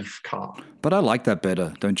safe car. But I like that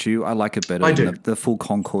better, don't you? I like it better than the full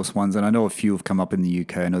concourse ones. And I know a few have come up in the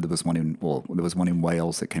UK. I know there was one in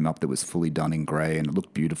Wales that came up that was fully done in grey and it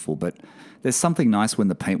looked beautiful. But there's something nice when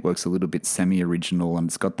the paintwork's a little bit semi-original and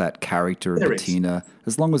it's got that character and patina,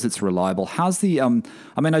 as long as it's reliable. How's the, I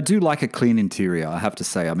do like a clean interior, I have to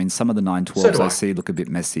say. I mean, some of the 912s I see look a bit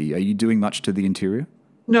messy. Are you doing much to the interior?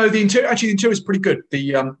 No, the interior is pretty good.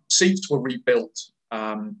 The seats were rebuilt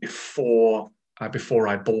before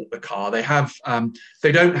I bought the car. They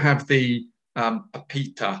don't have the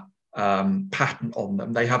Apita pattern on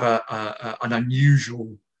them. They have an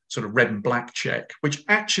unusual sort of red and black check, which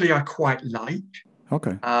actually I quite like.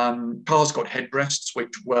 Okay. Car's got headrests,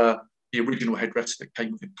 which were the original headrests that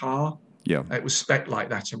came with the car. Yeah. It was spec'd like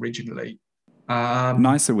that originally.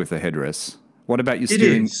 Nicer with the headrests. What about your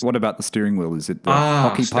steering? What about the steering wheel? Is it the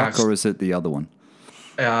hockey puck or is it the other one?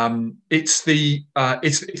 It's the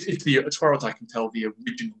as far as I can tell, the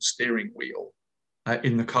original steering wheel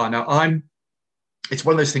in the car. Now it's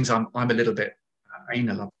one of those things I'm a little bit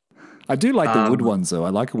anal of. I do like the wood ones though. I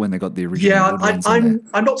like it when they got the original wood ones.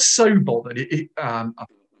 I'm not so bothered.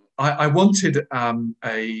 I wanted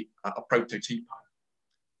a prototype,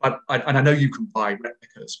 and I know you can buy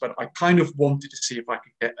replicas, but I kind of wanted to see if I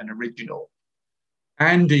could get an original.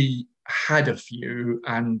 Andy had a few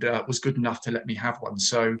and was good enough to let me have one.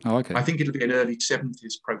 So I think it'll be an early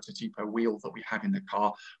 70s prototypo wheel that we have in the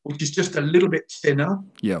car, which is just a little bit thinner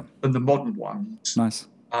than the modern ones. Nice.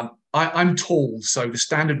 I'm tall, so the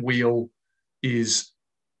standard wheel is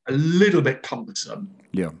a little bit cumbersome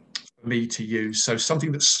for me to use. So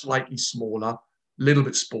something that's slightly smaller, a little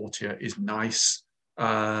bit sportier is nice.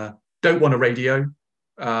 Don't want a radio,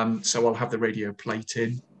 so I'll have the radio plate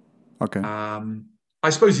in. Okay. I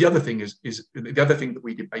suppose the other thing is the other thing that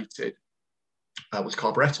we debated was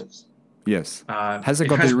carburetors. Yes. Has it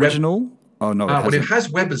got the original? Oh no. It has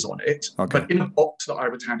Webers on it, okay. But in a box that I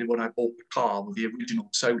was handed when I bought the car with the original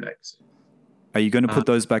Solex. Are you going to put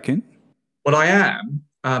those back in? Well, I am.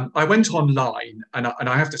 I went online and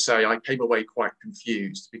I have to say I came away quite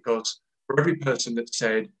confused because for every person that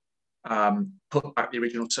said put back the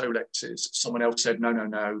original Solexes, someone else said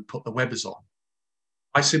no, put the Webers on.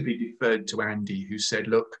 I simply deferred to Andy, who said,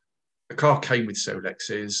 look, the car came with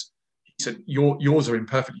Solexes. He said, yours are in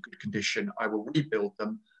perfectly good condition. I will rebuild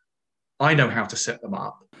them. I know how to set them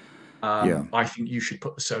up. Yeah. I think you should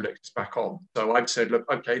put the Solexes back on. So I've said,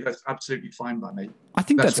 look, okay, that's absolutely fine by me. I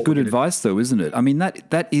think that's good advice, though, isn't it? I mean,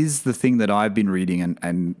 that is the thing that I've been reading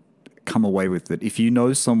and come away with, that if you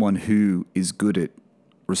know someone who is good at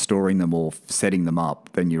restoring them or setting them up,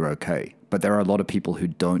 then you're okay. But there are a lot of people who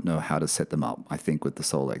don't know how to set them up, I think, with the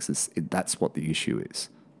Solex. That's what the issue is.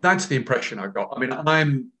 That's the impression I got. I mean,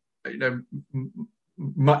 I'm,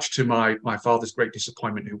 much to my father's great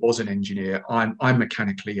disappointment, who was an engineer, I'm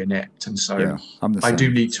mechanically inept, and so I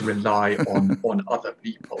do need to rely on other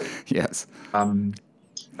people. Yes. And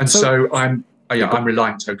so I'm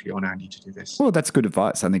relying totally on Andy to do this. Well, that's good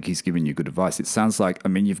advice. I think he's given you good advice. It sounds like, I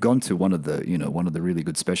mean, you've gone to one of the really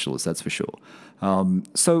good specialists, that's for sure.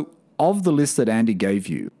 So of the list that Andy gave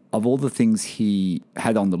you, of all the things he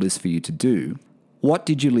had on the list for you to do, what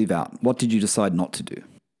did you leave out? What did you decide not to do?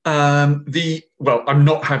 I'm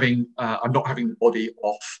not having the body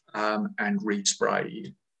off and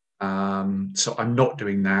resprayed. So I'm not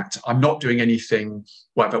doing that. I'm not doing anything.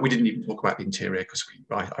 Well, but we didn't even talk about the interior, because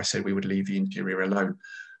I said we would leave the interior alone.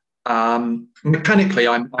 Mechanically,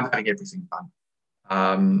 I'm having everything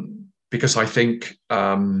done, because I think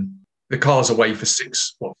the car's away for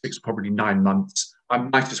six, probably 9 months. I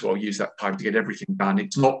might as well use that time to get everything done.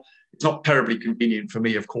 It's not terribly convenient for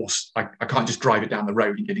me, of course. I can't just drive it down the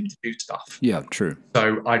road and get him to do stuff. Yeah, true.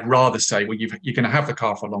 So I'd rather say, well, you're going to have the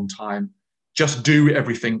car for a long time. Just do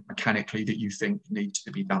everything mechanically that you think needs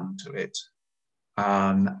to be done to it.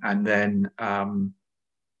 And then on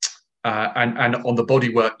the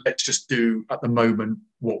bodywork, let's just do at the moment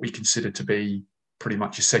what we consider to be pretty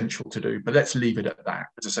much essential to do. But let's leave it at that.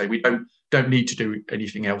 As I say, we don't need to do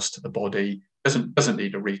anything else to the body. Doesn't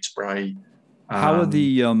need a respray. How are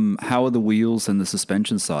the wheels and the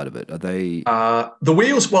suspension side of it? Are they the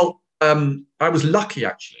wheels? Well, I was lucky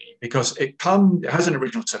actually, because it has an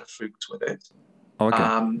original set of Fuchs with it.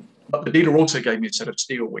 Okay. But the dealer also gave me a set of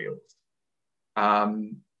steel wheels.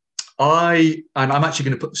 I'm actually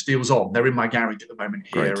going to put the steels on. They're in my garage at the moment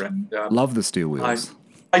here. Great. And love the steel wheels.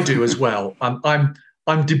 I do as well.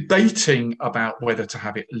 I'm debating about whether to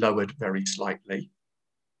have it lowered very slightly.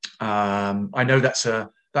 I know that's a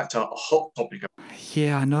hot topic.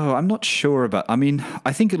 Yeah, I know. I'm not sure about. I mean,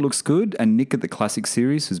 I think it looks good. And Nick at the Classic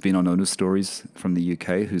Series, who's been on Owner Stories from the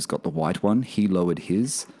UK, who's got the white one, he lowered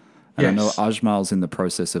his. And yes. I know Ajmal's in the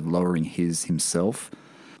process of lowering his himself.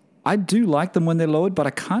 I do like them when they're lowered, but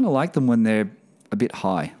I kind of like them when they're a bit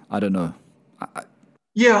high. I don't know. I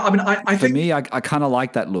think... For me, I kind of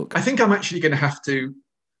like that look. I think I'm actually going to have to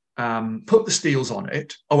put the steels on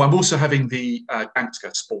it. Oh, I'm also having the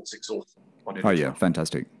Danska Sports exhaust on it. Oh, yeah.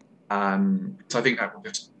 Fantastic. So I think that will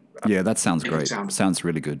just... yeah, that sounds great. Sounds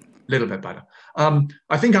really good. A little bit better.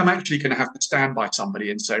 I think I'm actually going to have to stand by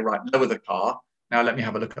somebody and say, right, lower the car. Now let me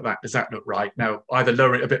have a look at that. Does that look right? Now either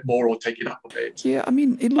lower it a bit more or take it up a bit. Yeah, I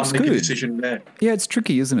mean, it looks good. I'll make a decision there. Yeah, it's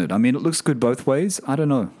tricky, isn't it? I mean, it looks good both ways. I don't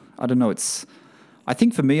know. I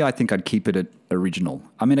think for me, I'd keep it at original.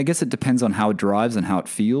 I mean, I guess it depends on how it drives and how it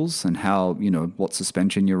feels and how, what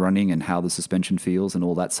suspension you're running and how the suspension feels and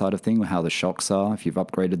all that side of thing, how the shocks are, if you've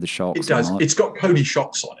upgraded the shocks. It does. It's got Pony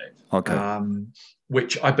shocks on it. Okay.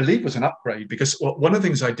 Which I believe was an upgrade, because one of the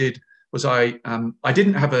things I did was I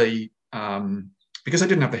didn't have because I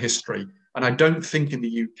didn't have the history, and I don't think in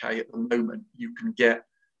the UK at the moment you can get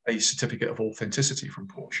a certificate of authenticity from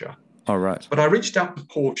Porsche. All right. But I reached out to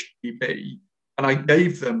Porsche EB and I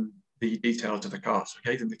gave them the details of the car. So I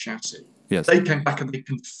gave them the chassis. Yes. They came back and they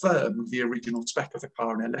confirmed the original spec of the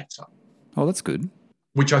car in a letter. Oh, that's good.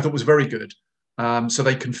 Which I thought was very good. So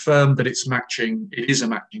they confirmed that it is a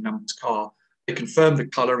matching numbers car. They confirmed the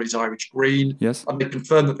colour is Irish green. Yes. And they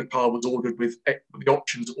confirmed that the car was ordered with the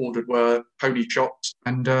options ordered were pony shocks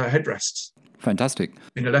and headrests. Fantastic.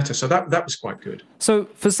 In a letter. So that was quite good. So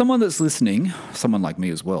for someone that's listening, someone like me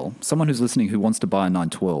as well, someone who's listening who wants to buy a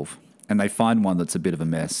 912 and they find one that's a bit of a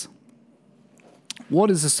mess,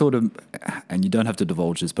 what is the sort of, and you don't have to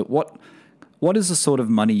divulge this, but what is the sort of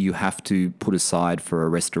money you have to put aside for a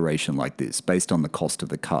restoration like this based on the cost of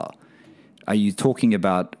the car? Are you talking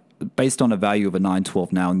about, based on a value of a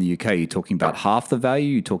 912 now in the UK, you're talking about half the value?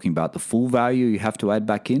 You're talking about the full value you have to add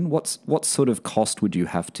back in? What sort of cost would you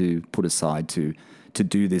have to put aside to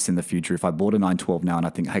do this in the future? If I bought a 912 now and I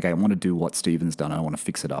think, hey, I want to do what Stephen's done, I want to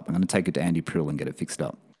fix it up, I'm going to take it to Andy Prill and get it fixed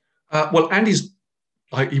up. Well, Andy's,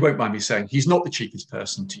 he won't mind me saying, he's not the cheapest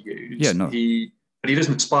person to use. Yeah, no. But he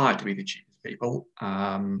doesn't aspire to be the cheapest people.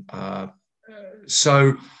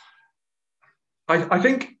 So I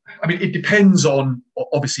think, I mean, it depends on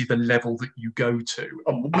obviously the level that you go to.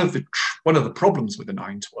 And one of the problems with the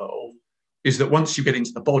 912 is that once you get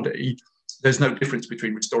into the body, there's no difference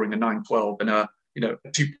between restoring a 912 and a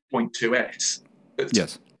 2.2S.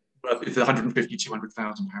 Yes. It's a 150,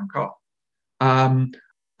 200,000 pound car.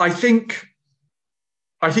 I think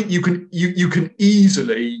you can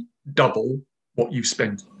easily double what you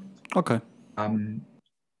spent. Okay.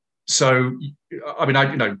 So, I mean,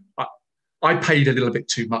 I paid a little bit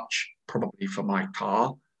too much probably for my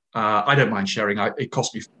car. I don't mind sharing. It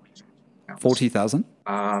cost me 40,000.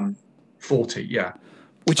 40, yeah.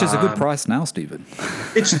 Which is a good price now, Stephen.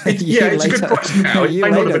 It's a good price now. A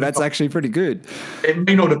year later, that's actually pretty good. It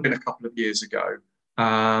may not have been a couple of years ago.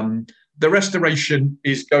 The restoration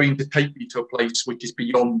is going to take me to a place which is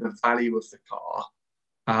beyond the value of the car.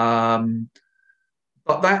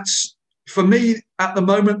 But that's, for me, at the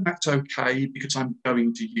moment, that's okay because I'm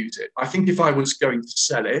going to use it. I think if I was going to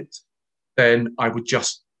sell it, then I would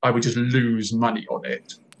just lose money on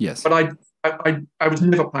it. Yes. But I was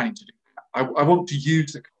never planning to do that. I want to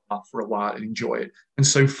use the car for a while and enjoy it. And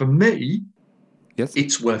so for me, yes,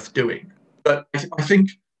 it's worth doing. But I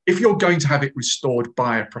think if you're going to have it restored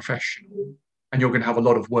by a professional and you're going to have a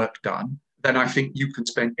lot of work done, then I think you can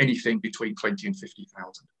spend anything between 20 and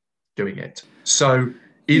 50,000 doing it. So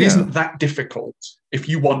it isn't that difficult if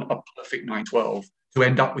you want a perfect 912 to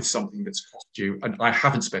end up with something that's cost you, and I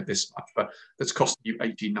haven't spent this much, but that's cost you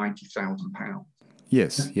 80,000, 90,000 pounds.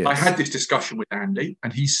 Yes. I had this discussion with Andy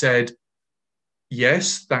and he said,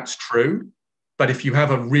 yes, that's true. But if you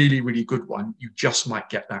have a really, really good one, you just might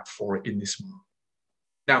get that for it in this market.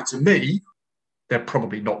 Now, to me, they're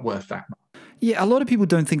probably not worth that much. Yeah, a lot of people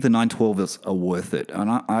don't think the 912s are worth it.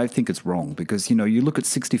 And I think it's wrong because, you look at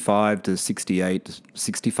 65 to 68,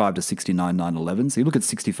 65 to 69 911s. You look at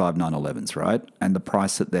 65 911s, right? And the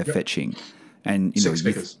price that they're fetching. And, six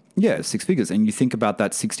figures. Yeah, 6 figures. And you think about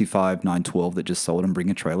that 65 912 that just sold and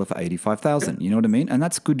bring a trailer for 85,000. You know what I mean? And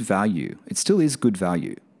that's good value. It still is good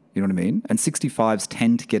value. You know what I mean? And 65s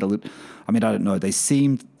tend to get a little, I don't know. The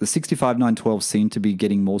 65 912s seem to be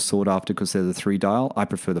getting more sought after because they're the 3-dial. I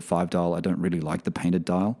prefer the 5-dial. I don't really like the painted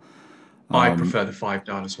dial. I prefer the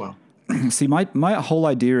 5-dial as well. See, my whole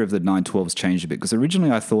idea of the 912s changed a bit because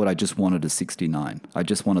originally I thought I just wanted a 69. I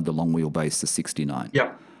just wanted the long wheelbase, the 69.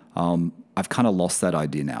 Yeah. I've kind of lost that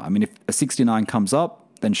idea now. I mean, if a 69 comes up,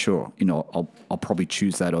 then sure, I'll probably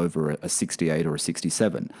choose that over a 68 or a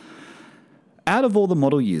 67. Out of all the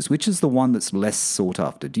model years, which is the one that's less sought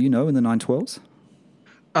after? Do you know in the 912s?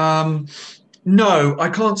 No, I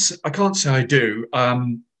can't say I do.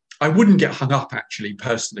 I wouldn't get hung up actually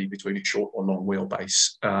personally between a short or long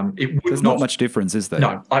wheelbase. There's not much difference, is there?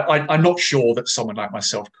 No, I'm not sure that someone like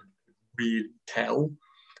myself could really tell.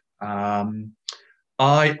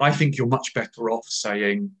 I think you're much better off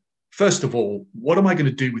saying, first of all, what am I going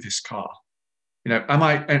to do with this car?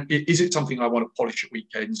 Is it something I want to polish at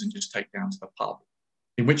weekends and just take down to the pub?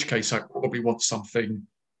 In which case, I probably want something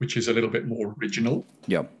which is a little bit more original.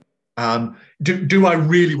 Yeah. Do I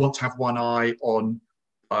really want to have one eye on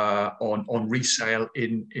resale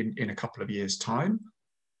in a couple of years' time?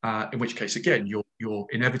 In which case, again, you're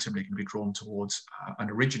inevitably going to be drawn towards an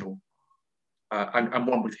original and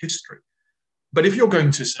one with history. But if you're going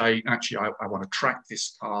to say, actually, I want to track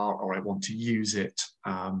this car or I want to use it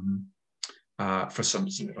for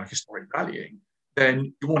something like historic rallying,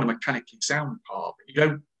 then you want a mechanically sound car.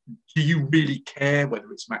 But do you really care whether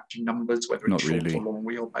it's matching numbers, whether it's short or long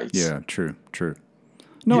wheelbase? Yeah, true.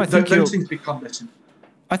 No, I think those things become less important.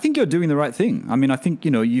 I think you're doing the right thing. I think,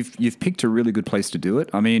 you've picked a really good place to do it.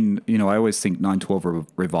 I always think 912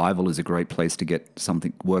 Revival is a great place to get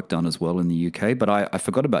something work done as well in the UK. But I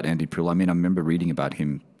forgot about Andy Prill. I remember reading about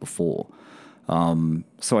him before.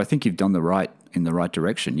 So I think you've done in the right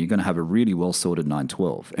direction. You're going to have a really well-sorted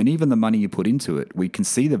 912. And even the money you put into it, we can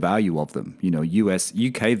see the value of them,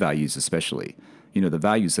 UK values especially. The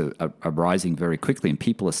values are rising very quickly and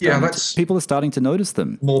people are starting to notice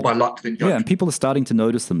them. More by luck than judgment. Yeah, and people are starting to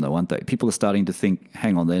notice them though, aren't they? People are starting to think,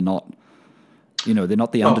 hang on, they're not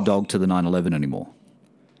the underdog to the 911 anymore.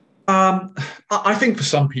 I think for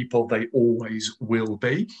some people they always will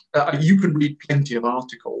be. You can read plenty of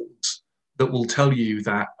articles that will tell you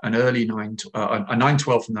that an early a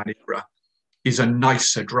 912 from that era is a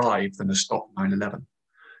nicer drive than a stock 911.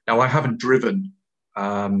 Now, I haven't driven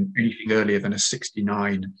anything earlier than a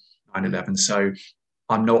 69 911, so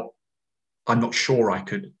I'm not sure I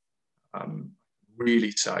could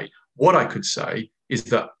really say. What I could say is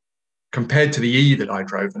that compared to the E that I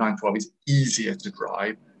drove, the 912 is easier to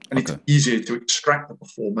drive and it's easier to extract the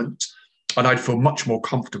performance, and I'd feel much more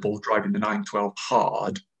comfortable driving the 912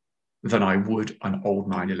 hard than I would an old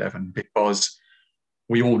 911, because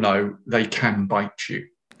we all know they can bite you.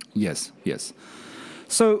 Yes, yes.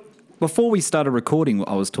 So before we started recording,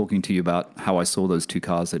 I was talking to you about how I saw those two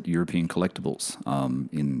cars at European Collectibles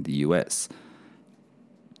in the US.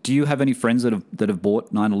 Do you have any friends that have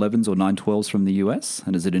bought 911s or 912s from the US?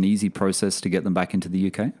 And is it an easy process to get them back into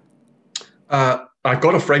the UK? I've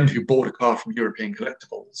got a friend who bought a car from European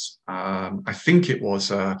Collectibles. I think it was,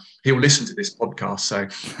 he'll listen to this podcast, so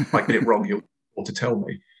if I get it wrong, he'll be able to tell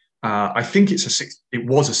me. I think it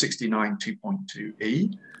was a 69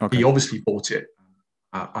 2.2E. Okay. He obviously bought it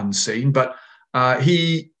unseen, but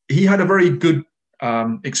he had a very good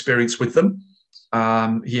experience with them.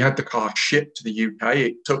 He had the car shipped to the UK.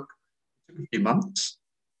 It took a few months.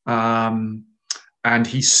 And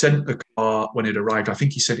he sent the car when it arrived. I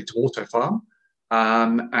think he sent it to Auto Farm,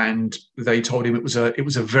 and they told him it was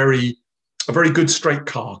a very good straight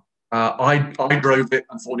car. I drove it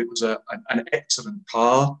and thought it was an excellent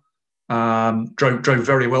car. Drove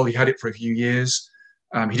very well. He had it for a few years.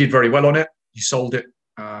 He did very well on it. He sold it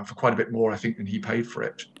for quite a bit more, I think, than he paid for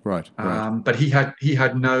it. Right. But he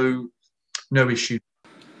had no issue.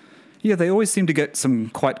 Yeah, they always seem to get some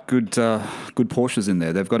quite good Porsches in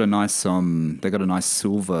there. They've got a nice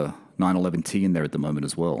silver 911T in there at the moment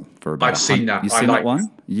as well. For about I've seen that. You've seen that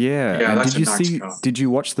one? Yeah. Yeah, and that's did you a nice car. Did you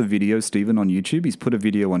watch the video, Stephen, on YouTube? He's put a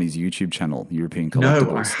video on his YouTube channel, European Collectibles.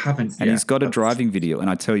 No, I haven't. And he's got a driving video, and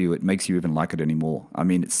I tell you, it makes you even like it anymore. I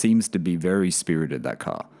mean, it seems to be very spirited, that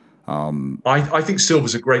car. I think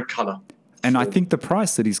silver's a great color. And I think the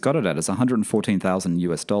price that he's got it at is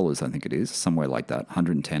 $114,000 I think it is, somewhere like that,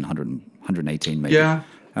 110, 118 maybe. Yeah.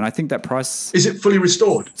 And I think that price... Is it fully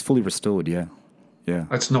restored? It's fully restored, yeah. Yeah.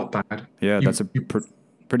 That's not bad. Yeah, that's a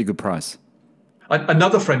pretty good price.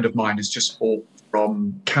 Another friend of mine has just bought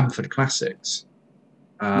from Camford Classics.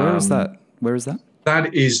 Where is that?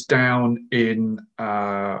 That is down in,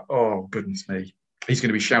 oh, goodness me. He's going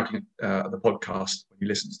to be shouting at the podcast when he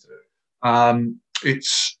listens to it.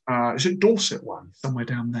 Is it Dorset one, somewhere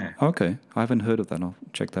down there? Okay, I haven't heard of that. I'll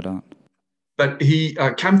check that out. But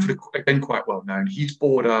Camford, again, quite well known. He's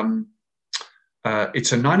bought,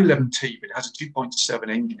 it's a 911T, but it has a 2.7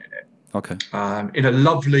 engine in it. Okay. In a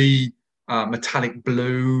lovely metallic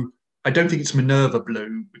blue. I don't think it's Minerva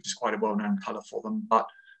blue, which is quite a well-known colour for them, but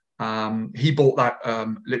he bought that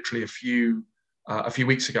literally a few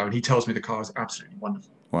weeks ago, and he tells me the car is absolutely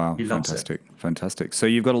wonderful. Wow, he loves fantastic. So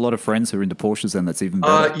you've got a lot of friends who are into Porsches, and that's even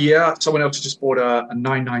better. Yeah, someone else just bought a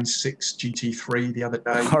 996 GT3 the other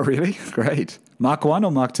day. Oh, really? Great. Mark 1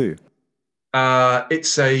 or Mark 2?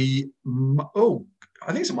 It's I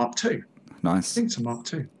think it's a Mark 2. Nice. I think it's a Mark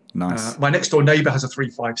 2. Nice. My next door neighbour has a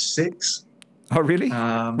 356. Oh, really?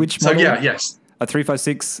 Which model? So, yes. A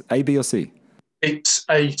 356 A, B, or C? It's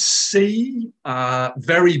a C,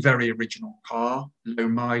 very, very original car, low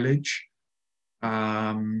mileage.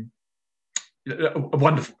 A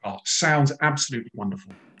wonderful car. Sounds absolutely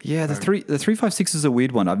wonderful. Yeah, the 356 is a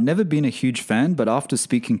weird one. I've never been a huge fan, but after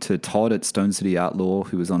speaking to Todd at Stone City Outlaw,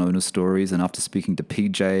 who was on Owner Stories, and after speaking to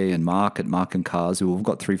PJ and Mark at Mark and Cars, who have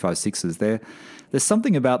got 356s, there's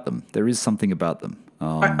something about them. There is something about them.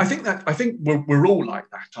 I think we're all like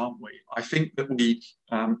that, aren't we? I think that we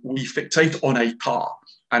fixate on a car,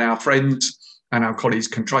 and our friends and our colleagues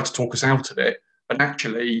can try to talk us out of it, but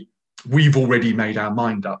actually we've already made our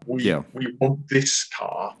mind up. We want this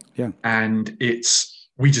car, and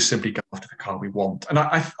we just simply go after the car we want. And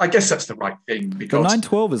I guess that's the right thing, because the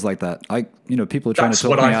 912 is like that. People are trying to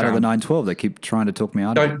talk me out of the 912. They keep trying to talk me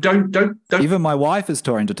out of it. Don't. Even my wife is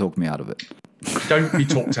trying to talk me out of it. Don't be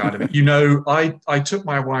talked out of it. I took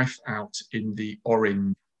my wife out in the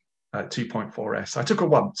orange 2.4S. I took her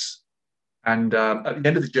once. And at the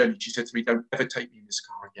end of the journey, she said to me, "Don't ever take me in this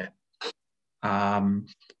car again."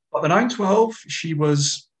 But the 912,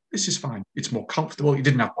 this is fine. It's more comfortable. You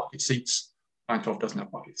didn't have bucket seats. 912 doesn't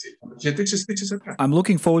have bucket seats. This is okay. I'm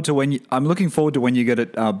looking forward to when you get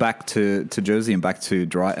it back to Jersey and back to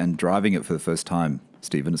driving it for the first time,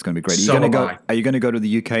 Stephen. It's going to be great. Are you going to go to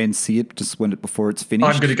the UK and see it just before it's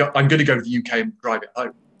finished? I'm going to go to the UK and drive it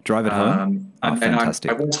home. Drive it home?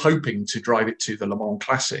 Fantastic. I was hoping to drive it to the Le Mans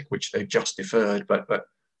Classic, which they've just deferred. But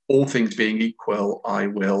all things being equal, I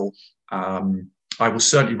will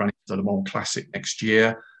certainly run it to the Le Mans Classic next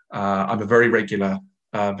year. I'm a very regular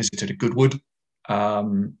visitor to Goodwood.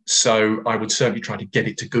 So I would certainly try to get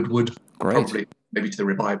it to Goodwood. Great. Probably maybe to the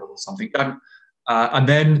Revival or something. And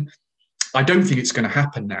then I don't think it's going to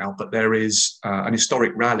happen now, but there is an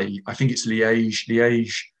historic rally. I think it's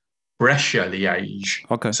Brescia-Liège.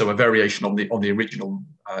 Okay. So a variation on the original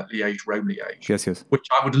Liège-Rome-Liège. Yes. Which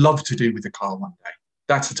I would love to do with the car one day.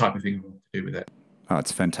 That's the type of thing I want to do with it. Oh,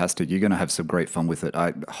 it's fantastic. You're going to have some great fun with it.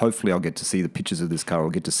 Hopefully I'll get to see the pictures of this car. I'll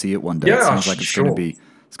get to see it one day. It Yeah, sounds like sure.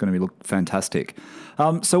 it's going to be look fantastic.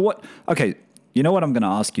 So what? Okay, you know what I'm going to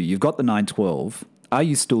ask you. You've got the 912. Are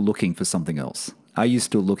you still looking for something else? Are you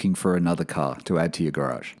still looking for another car to add to your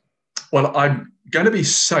garage? Well, I'm going to be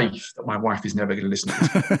safe that my wife is never going to listen to this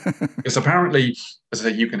because apparently, as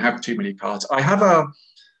I say, you can have too many cars. I have a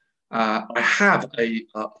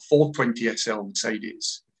 420 SL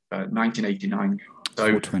Mercedes, 1989 car. So,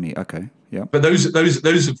 420. Okay. Yeah. but those of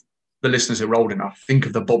the listeners who are old enough think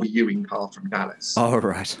of the Bobby Ewing car from Dallas. Oh,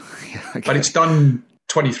 right. Yeah, okay. But it's done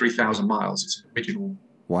 23,000 miles. It's an original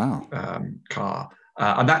Wow. car,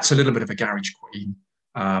 and that's a little bit of a garage queen.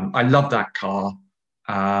 I love that car.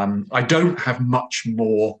 I don't have much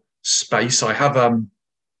more space. I have a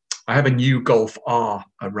new Golf R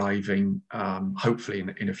arriving, hopefully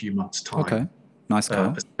in a few months' time. Okay. Nice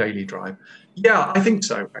car. As a daily drive. Yeah, I think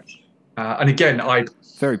so, actually. And again,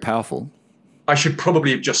 Very powerful. I should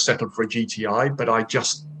probably have just settled for a GTI, but I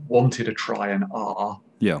just wanted to try an R.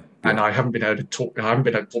 Yeah. And I haven't been able to talk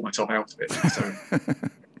myself out of it. So,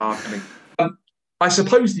 I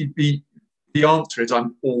suppose the answer is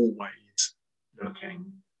I'm always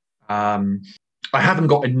looking. I haven't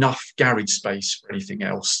got enough garage space for anything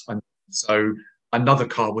else, and so another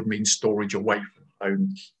car would mean storage away from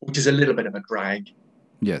home, which is a little bit of a drag.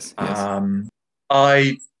 Yes.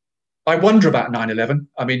 I wonder about 911.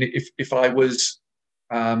 I mean, if I was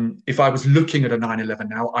looking at a 911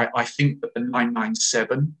 now, I think that the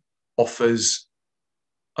 997 offers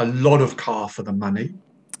a lot of car for the money.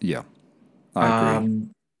 Yeah, I agree.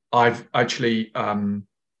 I've actually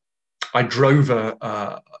I drove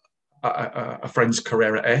a friend's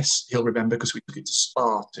Carrera S. He'll remember because we took it to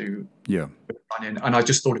Spa to run in, and I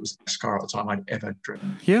just thought it was the best car at the time I'd ever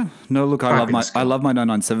driven. Yeah, no, look, I love my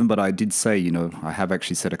 997, but I did say, I have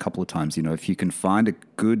actually said a couple of times, if you can find a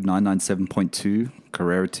good 997.2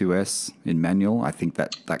 Carrera 2S in manual, I think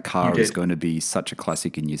that car is going to be such a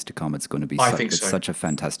classic in years to come. It's going to be such a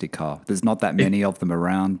fantastic car. There's not that many of them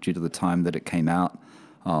around due to the time that it came out,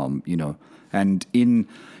 and in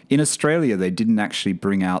Australia, they didn't actually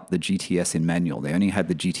bring out the GTS in manual. They only had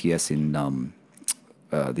the GTS in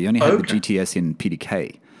the GTS in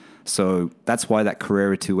PDK. So that's why that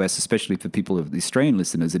Carrera 2S, especially for people of the Australian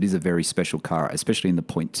listeners, it is a very special car, especially in the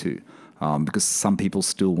 0.2, because some people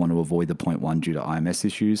still want to avoid the 0.1 due to IMS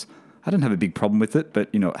issues. I don't have a big problem with it, but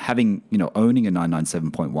owning a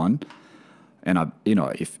 997.1. And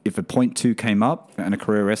if a 0.2 came up and a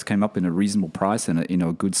Carrera S came up in a reasonable price and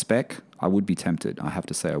a good spec, I would be tempted. I have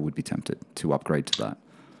to say, I would be tempted to upgrade to that.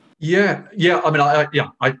 Yeah. I mean, I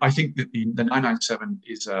think that the 997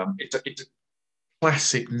 is it's a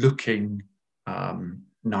classic looking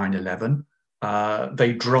 911.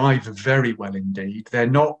 They drive very well indeed. They're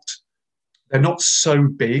not so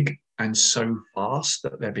big and so fast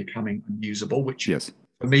that they're becoming unusable, which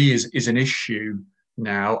for me is an issue.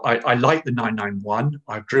 Now, I like the 991.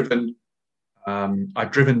 I've driven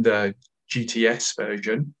the GTS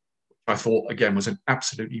version, which I thought again was an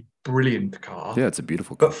absolutely brilliant car. Yeah, it's a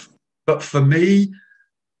beautiful car. But for me,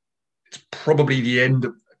 it's probably the end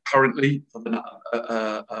currently of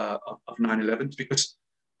 911s because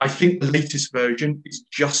I think the latest version is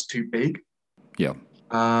just too big. Yeah.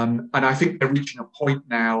 And I think they're reaching a point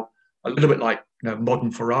now, a little bit like modern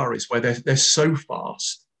Ferraris, where they're so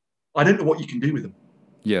fast. I don't know what you can do with them.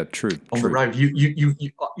 Yeah, true. On the road, you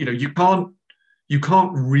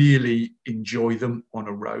can't really enjoy them on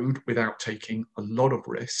a road without taking a lot of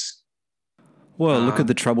risk. Well, look at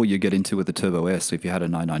the trouble you get into with the Turbo S. If you had a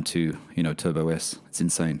 992, Turbo S, it's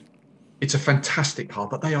insane. It's a fantastic car,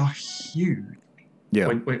 but they are huge.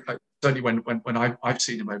 Yeah. Certainly when I've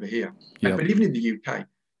seen them over here, but even in the UK,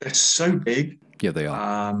 they're so big. Yeah, they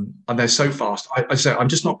are. And they're so fast. I say I'm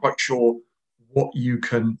just not quite sure what you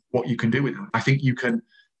can do with them. I think you can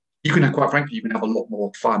quite frankly, you can have a lot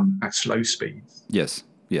more fun at slow speeds. Yes.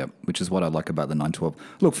 Yeah, which is what I like about the 912.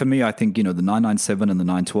 Look, for me, I think, the 997 and the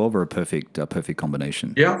 912 are a perfect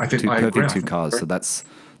combination. Yeah, I think I agree. Two cars. So that's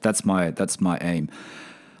my aim.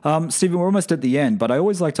 Stephen, we're almost at the end, but I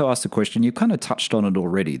always like to ask the question. You kind of touched on it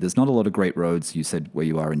already. There's not a lot of great roads, you said, where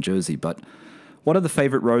you are in Jersey, but what are the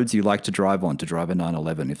favorite roads you like to drive on to drive a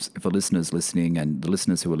 911? If a listener's listening and the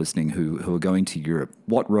listeners who are listening who are going to Europe,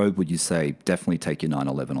 what road would you say definitely take your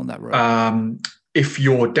 911 on that road? If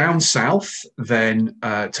you're down south, then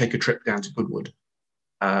take a trip down to Goodwood.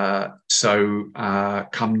 So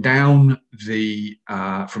come down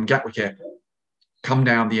from Gatwick Airport, come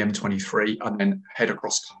down the M23 and then head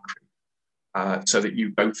across country so that you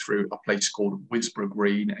go through a place called Wisborough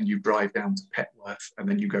Green and you drive down to Petworth and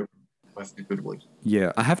then you go Worth to Goodwood.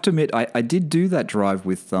 Yeah, I have to admit, I did do that drive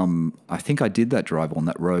with, I think I did that drive on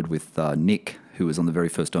that road with Nick, who was on the very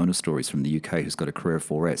first Owner Stories from the UK, who's got a Carrera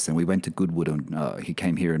 4S. And we went to Goodwood, and he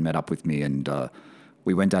came here and met up with me, and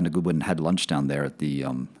we went down to Goodwood and had lunch down there at the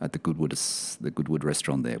Goodwood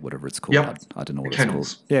restaurant there, whatever it's called. Yep. I don't know what The it's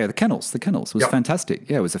Kennels. called. Yeah, the Kennels. It was fantastic.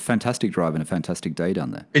 Yeah, it was a fantastic drive and a fantastic day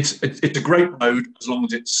down there. It's a great road as long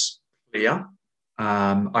as it's clear.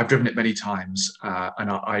 I've driven it many times, and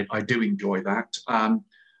I do enjoy that.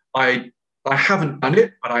 I haven't done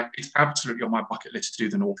it, but it's absolutely on my bucket list to do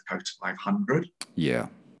the North Coast 500. Yeah.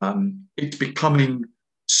 It's becoming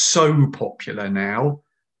so popular now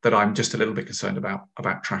that I'm just a little bit concerned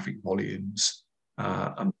about traffic volumes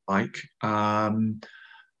and the like.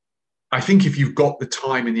 I think if you've got the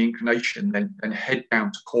time and the inclination, then head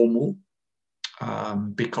down to Cornwall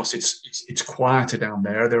because it's quieter down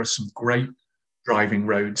there. There are some great driving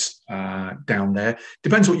roads down there.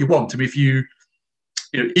 Depends what you want. I mean, if you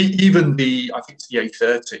know, even I think it's the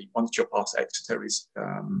A30. Once you're past Exeter, is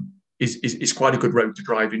quite a good road to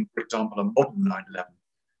drive in. For example, a modern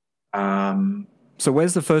 911. So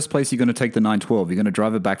where's the first place you're going to take the 912? You're going to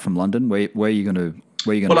drive it back from London. Where are you going to?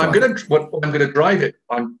 Well, I'm going to drive it.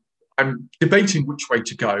 I'm debating which way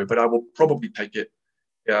to go, but I will probably take it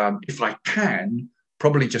if I can,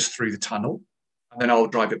 probably just through the tunnel, and then I'll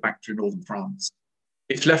drive it back through northern France.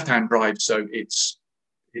 It's left-hand drive, so it's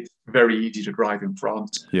very easy to drive in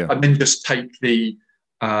France. Yeah. And then just take the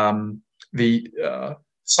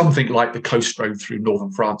something like the coast road through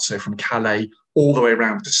northern France, so from Calais all the way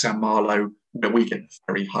around to Saint-Malo, where we get the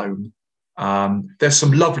ferry home. There's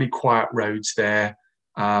some lovely quiet roads there.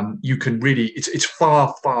 You can really, it's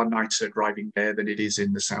far, far nicer driving there than it is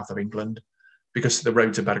in the south of England because the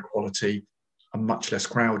roads are better quality and much less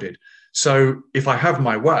crowded. So if I have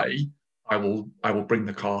my way, I will bring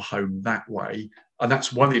the car home that way. And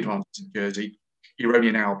that's one of the advantages in Jersey. You're only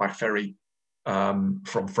an hour by ferry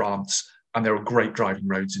from France, and there are great driving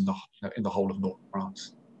roads in the whole of northern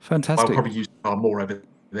France. Fantastic. I'll probably use the car more over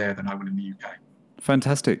there than I will in the UK.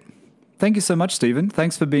 Fantastic. Thank you so much, Stephen.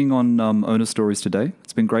 Thanks for being on Owner Stories today.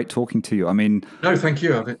 It's been great talking to you. I mean, no, thank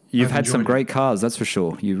you. You've had some great cars, that's for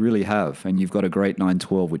sure. You really have, and you've got a great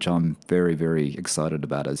 912, which I'm very, very excited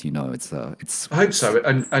about. As you know, it's. I hope so,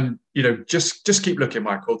 and you know, just keep looking,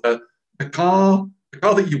 Michael. The car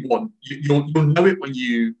that you want, you'll know it when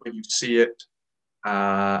you see it,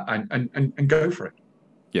 and go for it.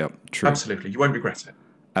 Yeah, true. Absolutely, you won't regret it.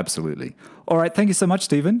 Absolutely. All right, thank you so much,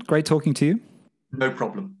 Stephen. Great talking to you. No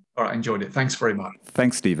problem. All right, enjoyed it. Thanks very much.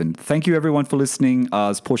 Thanks, Stephen. Thank you, everyone, for listening.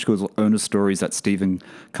 It's Portugal's Owner Stories. That's Stephen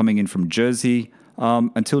coming in from Jersey.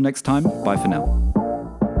 Until next time, bye for now.